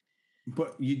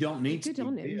 But you don't need to. Good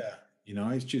on him.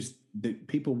 It's just that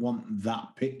people want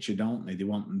that picture, don't they? They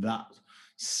want that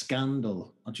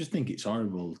scandal. I just think it's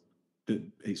horrible that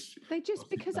it's...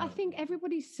 because I think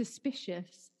everybody's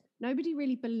suspicious. Nobody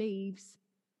really believes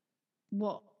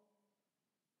what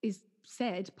is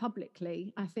said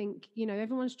publicly. I think,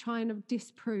 everyone's trying to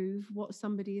disprove what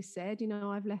somebody has said.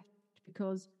 I've left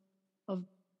because of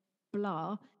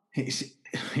blah. It's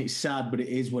sad, but it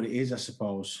is what it is, I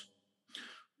suppose.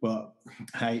 But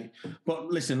hey,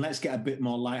 listen, let's get a bit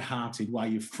more lighthearted while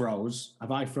you froze.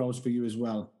 Have I froze for you as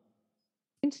well?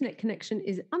 Internet connection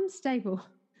is unstable,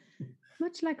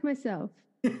 much like myself.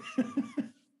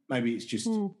 Maybe it's just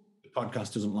the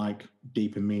podcast doesn't like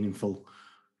deep and meaningful.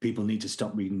 People need to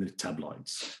stop reading the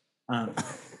tabloids.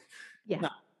 Yeah. No,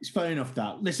 it's fair enough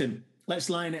that. Listen, let's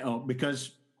line it up,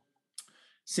 because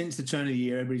since the turn of the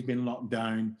year, everybody's been locked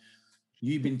down.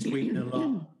 You've been tweeting a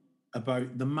lot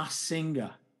about The Masked Singer.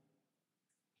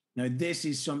 Now, this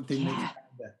is something that,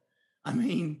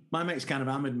 my mate's kind of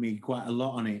hammered me quite a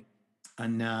lot on it.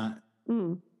 And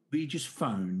we just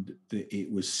found that it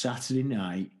was Saturday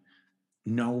night,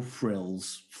 no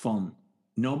frills, fun.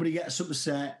 Nobody gets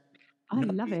upset. I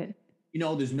love it.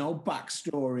 There's no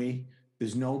backstory.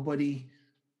 There's nobody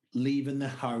leaving the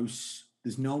house.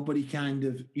 There's nobody kind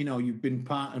of, you've been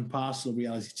part and parcel of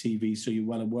reality TV, so you're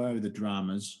well aware of the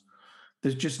dramas.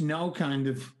 There's just no kind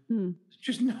of,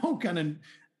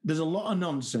 there's a lot of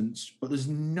nonsense, but there's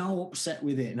no upset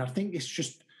with it. And I think it's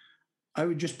just,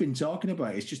 we've just been talking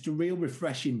about it. It's just a real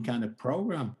refreshing kind of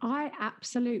program. I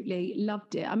absolutely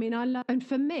loved it. And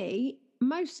for me,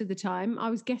 most of the time, I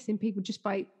was guessing people just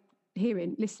by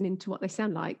listening to what they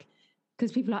sound like.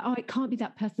 Because people are like, it can't be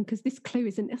that person because this clue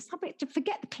isn't.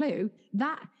 Forget the clue.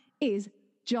 That is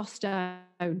Joss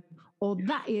Stone, or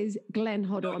that is Glenn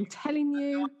Hoddle. I'm telling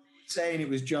you. Saying it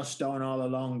was Joss Stone all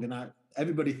along, and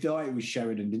everybody thought it was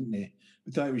Sheridan, didn't they?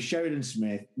 We thought it was Sheridan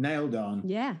Smith, nailed on.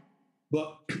 Yeah.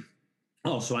 But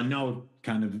also, I know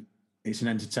kind of it's an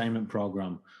entertainment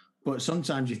program, but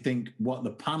sometimes you think what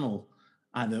the panel,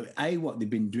 either A, what they've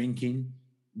been drinking,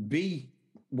 B,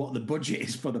 what the budget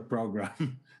is for the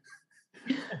program.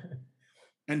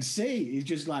 And C is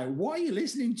just like, what are you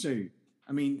listening to?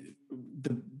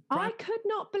 I could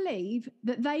not believe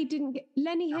that they didn't get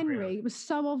Lenny Henry. It was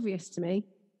so obvious to me.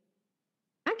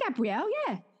 And Gabrielle,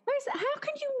 yeah. How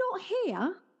can you not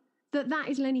hear that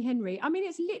is Lenny Henry?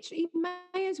 It's literally,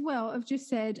 may as well have just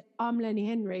said, I'm Lenny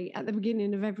Henry at the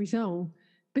beginning of every song,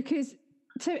 because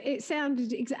it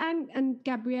sounded, and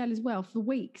Gabrielle as well, for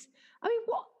weeks.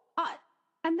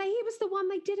 And he was the one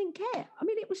they didn't get.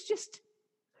 It was just,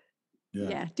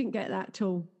 didn't get that at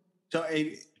all. So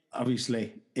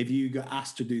obviously, if you got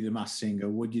asked to do The Masked Singer,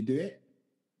 would you do it?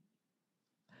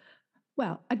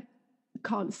 Well, I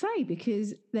can't say,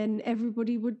 because then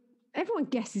everyone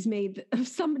guesses me of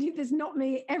somebody that's not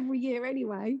me every year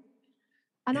anyway.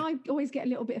 And I always get a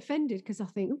little bit offended because I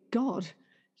think, oh God, do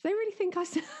they really think I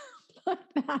sound like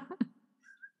that?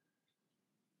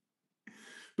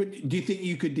 But do you think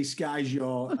you could disguise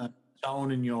your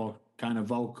tone and your kind of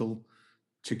vocal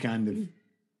to kind of,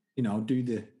 do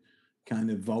the kind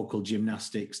of vocal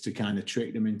gymnastics to kind of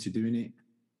trick them into doing it?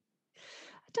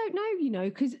 I don't know,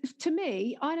 because to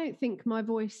me, I don't think my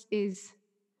voice is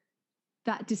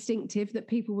that distinctive that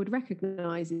people would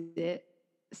recognise it.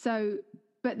 So,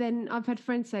 but then I've had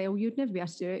friends say, "Oh, you'd never be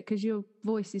able to do it because your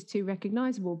voice is too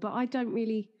recognisable." But I don't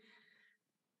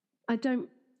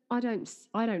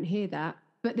hear that.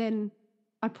 But then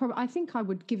I think I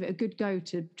would give it a good go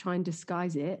to try and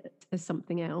disguise it as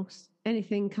something else.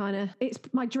 Anything kind of, it's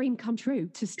my dream come true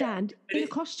to stand in a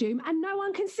costume and no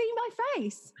one can see my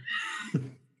face.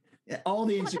 Yeah, all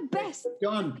the best.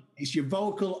 John, it's your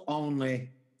vocal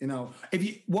only. You know, if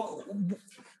you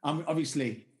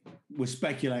obviously we're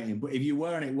speculating, but if you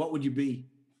were in it, what would you be?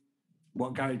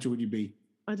 What character would you be?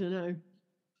 I don't know.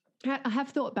 I have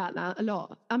thought about that a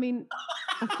lot. I mean,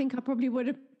 I think I probably would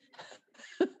have.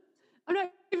 I'm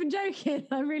not even joking.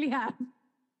 I really have.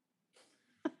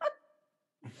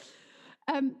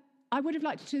 I would have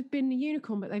liked to have been a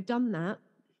unicorn, but they've done that.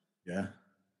 Yeah.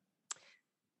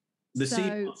 The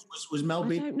sea was Mel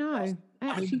B. I don't know. I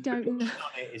actually don't know.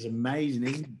 It is amazing,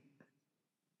 isn't it?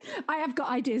 I have got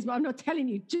ideas, but I'm not telling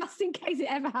you, just in case it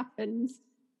ever happens.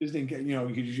 Just in case,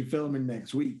 because you're filming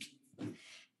next week.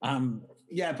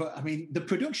 Yeah, but I mean, the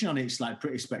production on it's like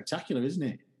pretty spectacular, isn't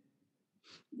it?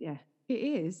 Yeah, it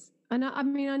is. And I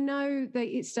mean, I know that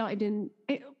it started in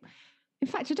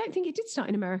fact, I don't think it did start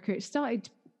in America. It started.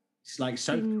 It's like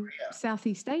South Korea,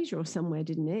 Southeast Asia, or somewhere,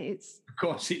 didn't it? Of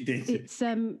course, it did. It's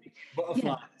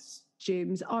butterflies.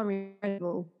 Costumes are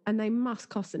incredible, and they must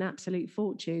cost an absolute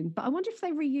fortune. But I wonder if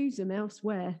they reuse them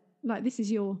elsewhere. Like, this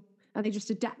is and they just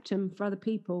adapt them for other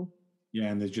people. Yeah,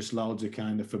 and there's just loads of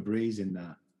kind of Febreze in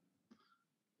there.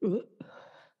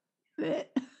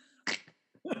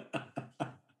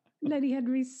 Lenny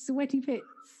Henry's sweaty pits.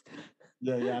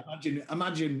 Yeah.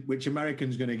 Imagine which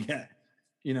American's going to get,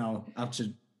 have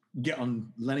to get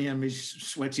on Lenny Henry's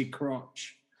sweaty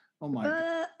crotch. Oh my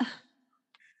God.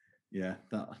 Yeah,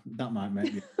 that might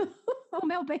make me. Oh,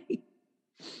 Mel B.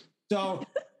 So,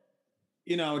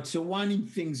 to winding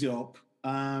things up,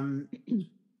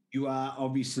 you are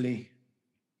obviously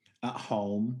at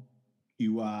home.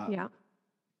 You are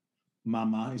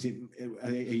mama.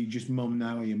 Are you just mum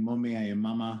now? Are you mummy? Are you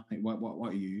mama? What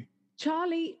are you?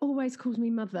 Charlie always calls me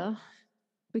mother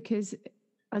because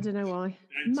I don't know why.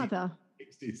 Mother.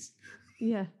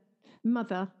 Yeah.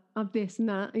 Mother of this and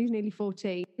that. He's nearly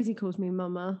 14. He calls me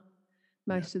mama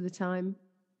most of the time.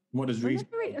 What does Reese?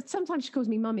 Sometimes she calls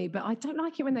me mummy, but I don't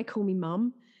like it when they call me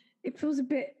mum. It feels a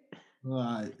bit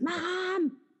right.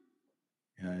 Mum.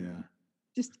 Yeah.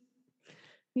 Just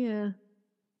yeah.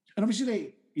 And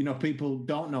obviously, people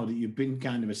don't know that you've been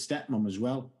kind of a stepmom as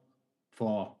well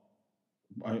for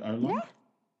how long? Yeah.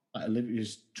 Like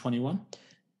Olivia's 21.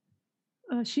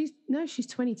 She's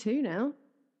 22 now.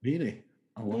 Really?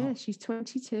 Oh wow. Yeah, she's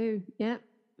 22. Yeah,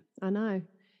 I know.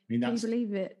 Can you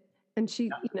believe it? And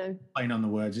she, playing on the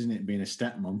words, isn't it? Being a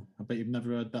stepmom. I bet you've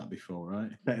never heard that before,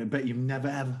 right? I bet you've never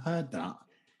ever heard that.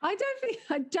 I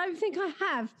don't think I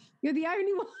have. You're the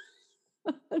only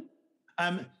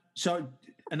one. So,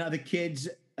 and are the kids?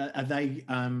 Are they?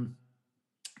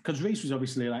 Because Reese was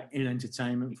obviously like in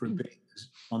entertainment for a bit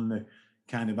on the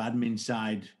kind of admin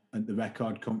side at the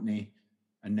record company,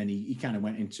 and then he kind of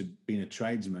went into being a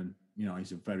tradesman.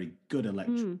 He's a very good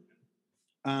electrician.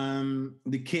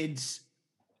 The kids,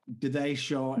 do they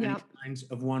show any kinds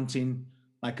of wanting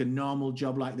like a normal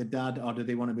job like the dad, or do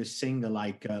they want to be a singer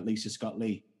like Lisa Scott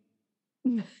Lee?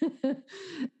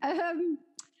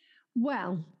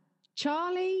 Well,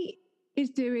 Charlie is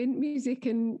doing music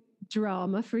and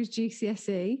drama for his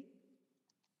GCSE,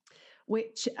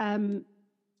 which I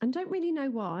don't really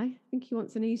know why. I think he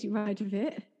wants an easy ride of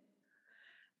it.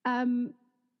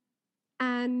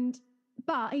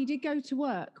 But he did go to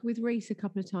work with Reese a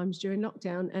couple of times during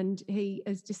lockdown, and he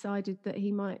has decided that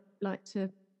he might like to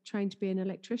train to be an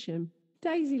electrician.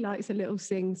 Daisy likes a little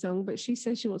sing-song, but she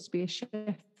says she wants to be a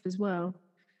chef as well.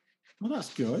 Well,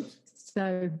 that's good.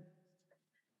 So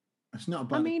that's not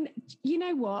bad. I mean, you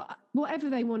know what? Whatever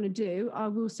they want to do, I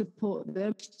will support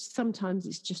them. Sometimes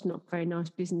it's just not very nice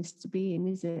business to be in,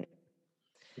 is it?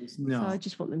 It's not. So I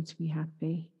just want them to be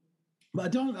happy.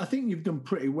 But I think you've done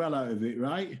pretty well out of it,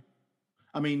 right?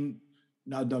 I mean,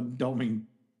 I don't mean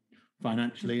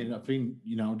financially. I think,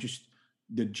 just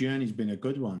the journey's been a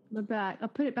good one. My back. I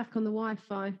put it back on the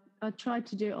Wi-Fi. I tried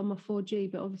to do it on my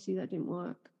 4G, but obviously that didn't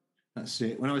work. That's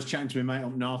it. When I was chatting to my mate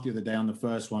up north the other day on the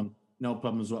first one, no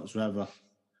problems whatsoever.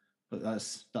 But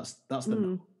that's the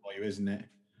number for you, isn't it?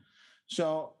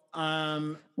 So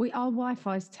our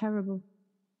Wi-Fi is terrible.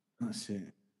 That's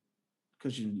it.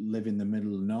 Because you live in the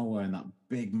middle of nowhere in that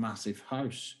big, massive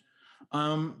house.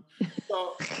 So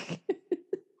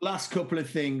last couple of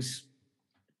things.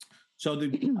 So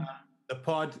the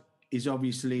pod is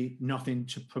obviously nothing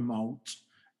to promote.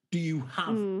 Do you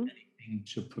have anything Nothing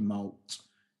to promote.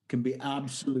 Can be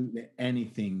absolutely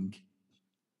anything.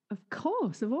 Of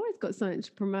course, I've always got something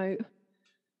to promote.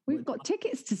 We've got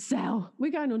tickets to sell.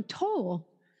 We're going on tour.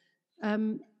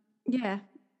 Yeah,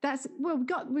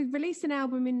 we've released an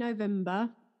album in November,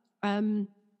 and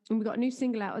we've got a new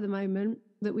single out at the moment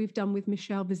that we've done with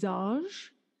Michelle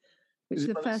Visage, which is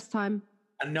the first time.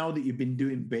 I know that you've been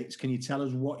doing bits. Can you tell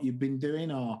us what you've been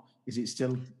doing, or is it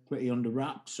still pretty under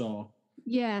wraps? Or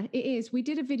yeah, it is. We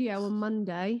did a video on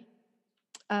Monday.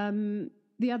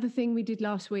 The other thing we did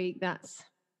last week.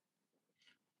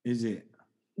 Is it?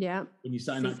 Yeah. When you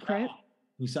sat in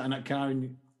that car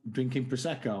and drinking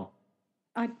prosecco.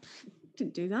 I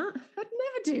didn't do that. I'd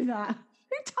never do that.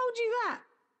 Who told you that?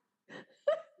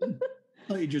 I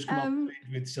thought you just come up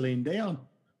with Celine Dion.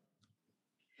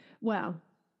 Well,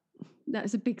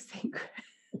 that's a big secret.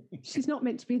 She's not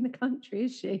meant to be in the country,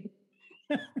 is she?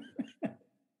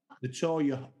 The tour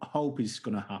you hope is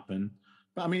going to happen.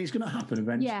 But, I mean, it's going to happen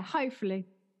eventually. Yeah, hopefully.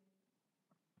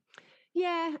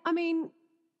 Yeah, I mean,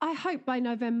 I hope by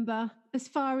November, as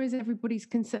far as everybody's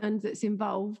concerned that's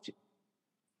involved,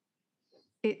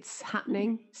 it's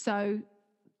happening. So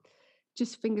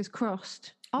just fingers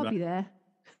crossed. I'll be there.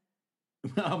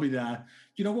 I'll be there.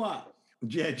 You know what?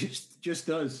 Yeah, just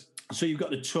us. So you've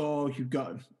got the tour, you've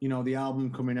got, the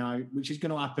album coming out, which is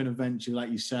going to happen eventually, like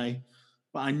you say.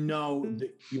 But I know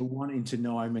that you're wanting to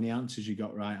know how many answers you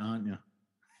got right, aren't you?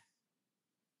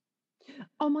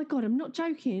 Oh, my God, I'm not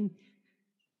joking.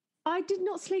 I did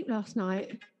not sleep last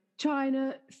night trying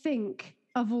to think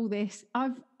of all this.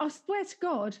 I swear to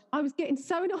God, I was getting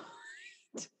so annoyed.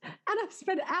 And I've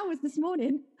spent hours this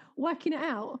morning working it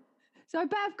out. So I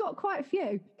bet I've got quite a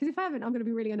few, because if I haven't, I'm going to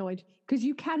be really annoyed, because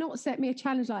you cannot set me a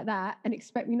challenge like that and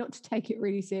expect me not to take it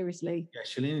really seriously. Yeah,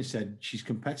 Shalina said she's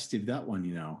competitive, that one,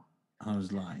 I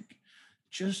was like,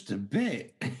 just a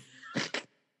bit.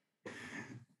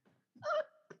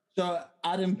 So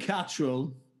Adam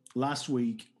Cattrall last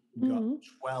week got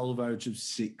 12 out of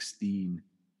 16.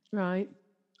 Right.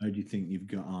 How do you think you've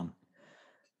got on?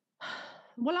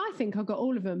 Well, I think I got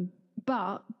all of them,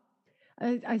 but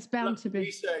it's bound to be.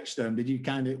 Research them. Did you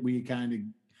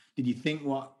did you think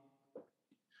what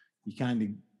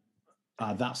you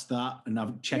that's that, and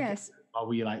I've checked. Yes. Or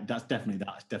were you like, that's definitely that,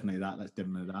 that's definitely that, that's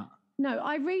definitely that? No,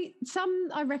 some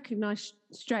I recognised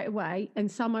straight away, and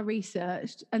some I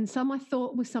researched, and some I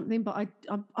thought was something, but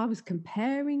I was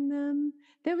comparing them.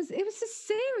 It was a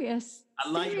serious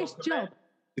job.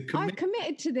 I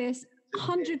committed to this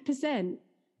 100%.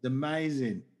 It's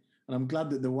amazing, and I'm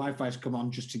glad that the Wi-Fi's come on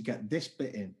just to get this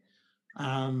bit in.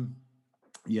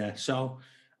 Yeah. So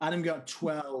Adam got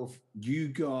 12. You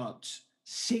got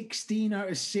 16 out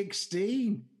of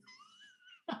 16.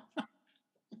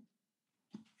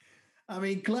 I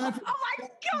mean, Claire. Oh my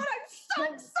God, I'm so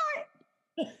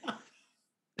excited.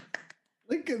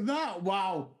 Look at that.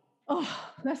 Wow.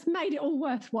 Oh, that's made it all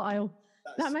worthwhile.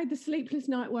 That made the sleepless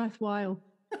night worthwhile.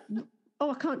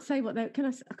 I can't say what they can.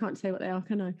 I can't say what they are,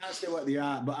 can I? I can't say what they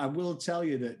are, but I will tell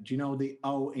you that, do you know the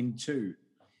O in 2?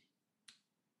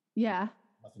 Yeah.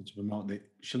 Nothing to promote it.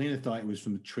 Shalina thought it was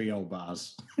from the Trio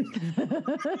bars.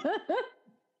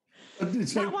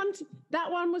 That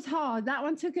one was hard. That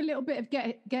one took a little bit of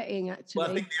getting, actually.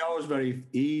 Well, I think the O was very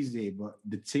easy, but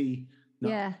the T.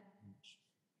 Yeah.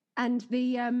 And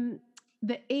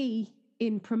the E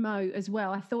in promote as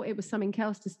well. I thought it was something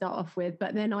else to start off with,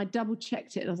 but then I double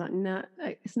checked it and I was like, no,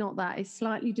 it's not that. It's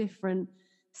slightly different.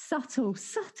 Subtle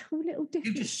little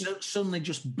difference. You just suddenly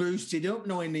just boosted up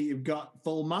knowing that you've got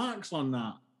full marks on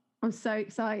that. I'm so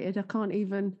excited. I can't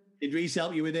even. Did Reese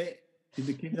help you with it? Did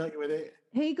the kids help you with it?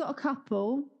 He got a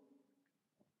couple.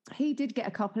 He did get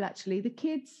a couple, actually. The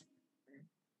kids,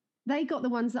 they got the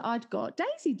ones that I'd got.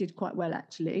 Daisy did quite well,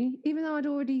 actually, even though I'd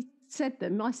already said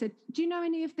them. I said, do you know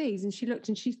any of these? And she looked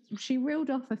and she reeled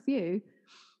off a few,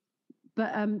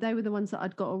 but they were the ones that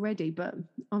I'd got already. But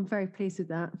I'm very pleased with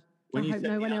that. I hope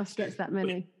no one else gets that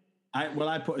many.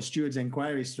 I put a steward's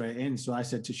inquiry straight in. So I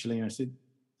said to Shalina, I said,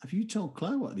 have you told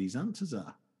Claire what these answers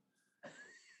are?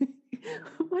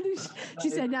 What did she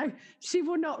said, no, she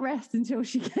will not rest until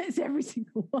she gets every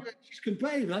single one. She's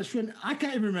competitive. I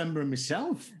can't even remember them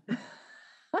myself.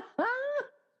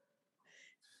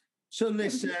 So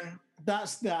listen,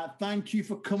 that's that. Thank you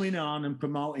for coming on and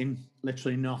promoting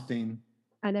literally nothing.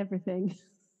 And everything.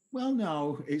 Well,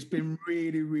 no, it's been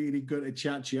really, really good to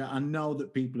chat to you. I know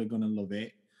that people are going to love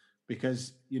it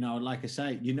because, like I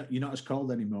say, you're not as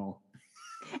cold anymore.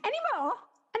 Anymore?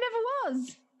 I never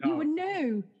was. No. You were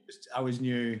new. I was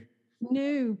new.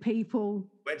 New people.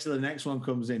 Wait till the next one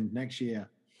comes in next year.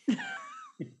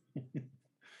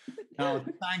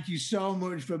 Thank you so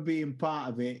much for being part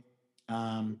of it.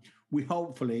 we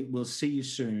hopefully will see you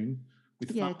soon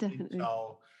with Yeah, family definitely.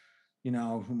 tow. You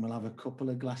know, and we'll have a couple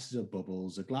of glasses of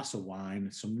bubbles, a glass of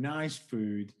wine, some nice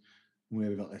food.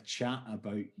 We've got a chat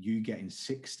about you getting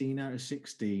 16 out of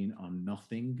 16 on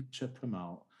Nothing to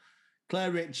Promote.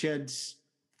 Claire Richards,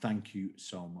 thank you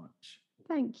so much.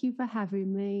 Thank you for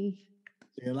having me.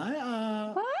 See you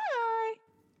later. Bye.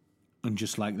 And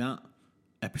just like that,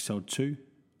 episode 2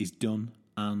 is done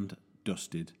and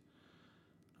dusted.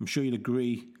 I'm sure you'll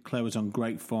agree Claire was on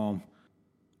great form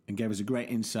and gave us a great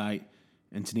insight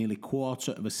into nearly a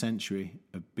quarter of a century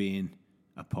of being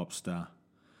a pop star.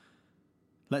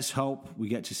 Let's hope we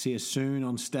get to see her soon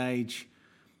on stage.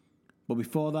 But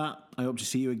before that, I hope to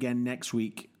see you again next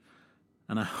week.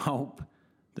 And I hope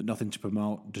that Nothing to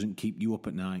Promote doesn't keep you up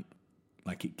at night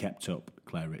like it kept up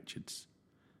Claire Richards.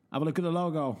 Have a look at the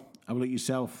logo, have a look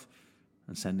yourself,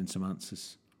 and send in some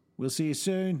answers. We'll see you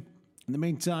soon. In the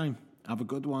meantime, have a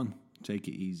good one. Take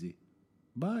it easy.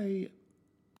 Bye.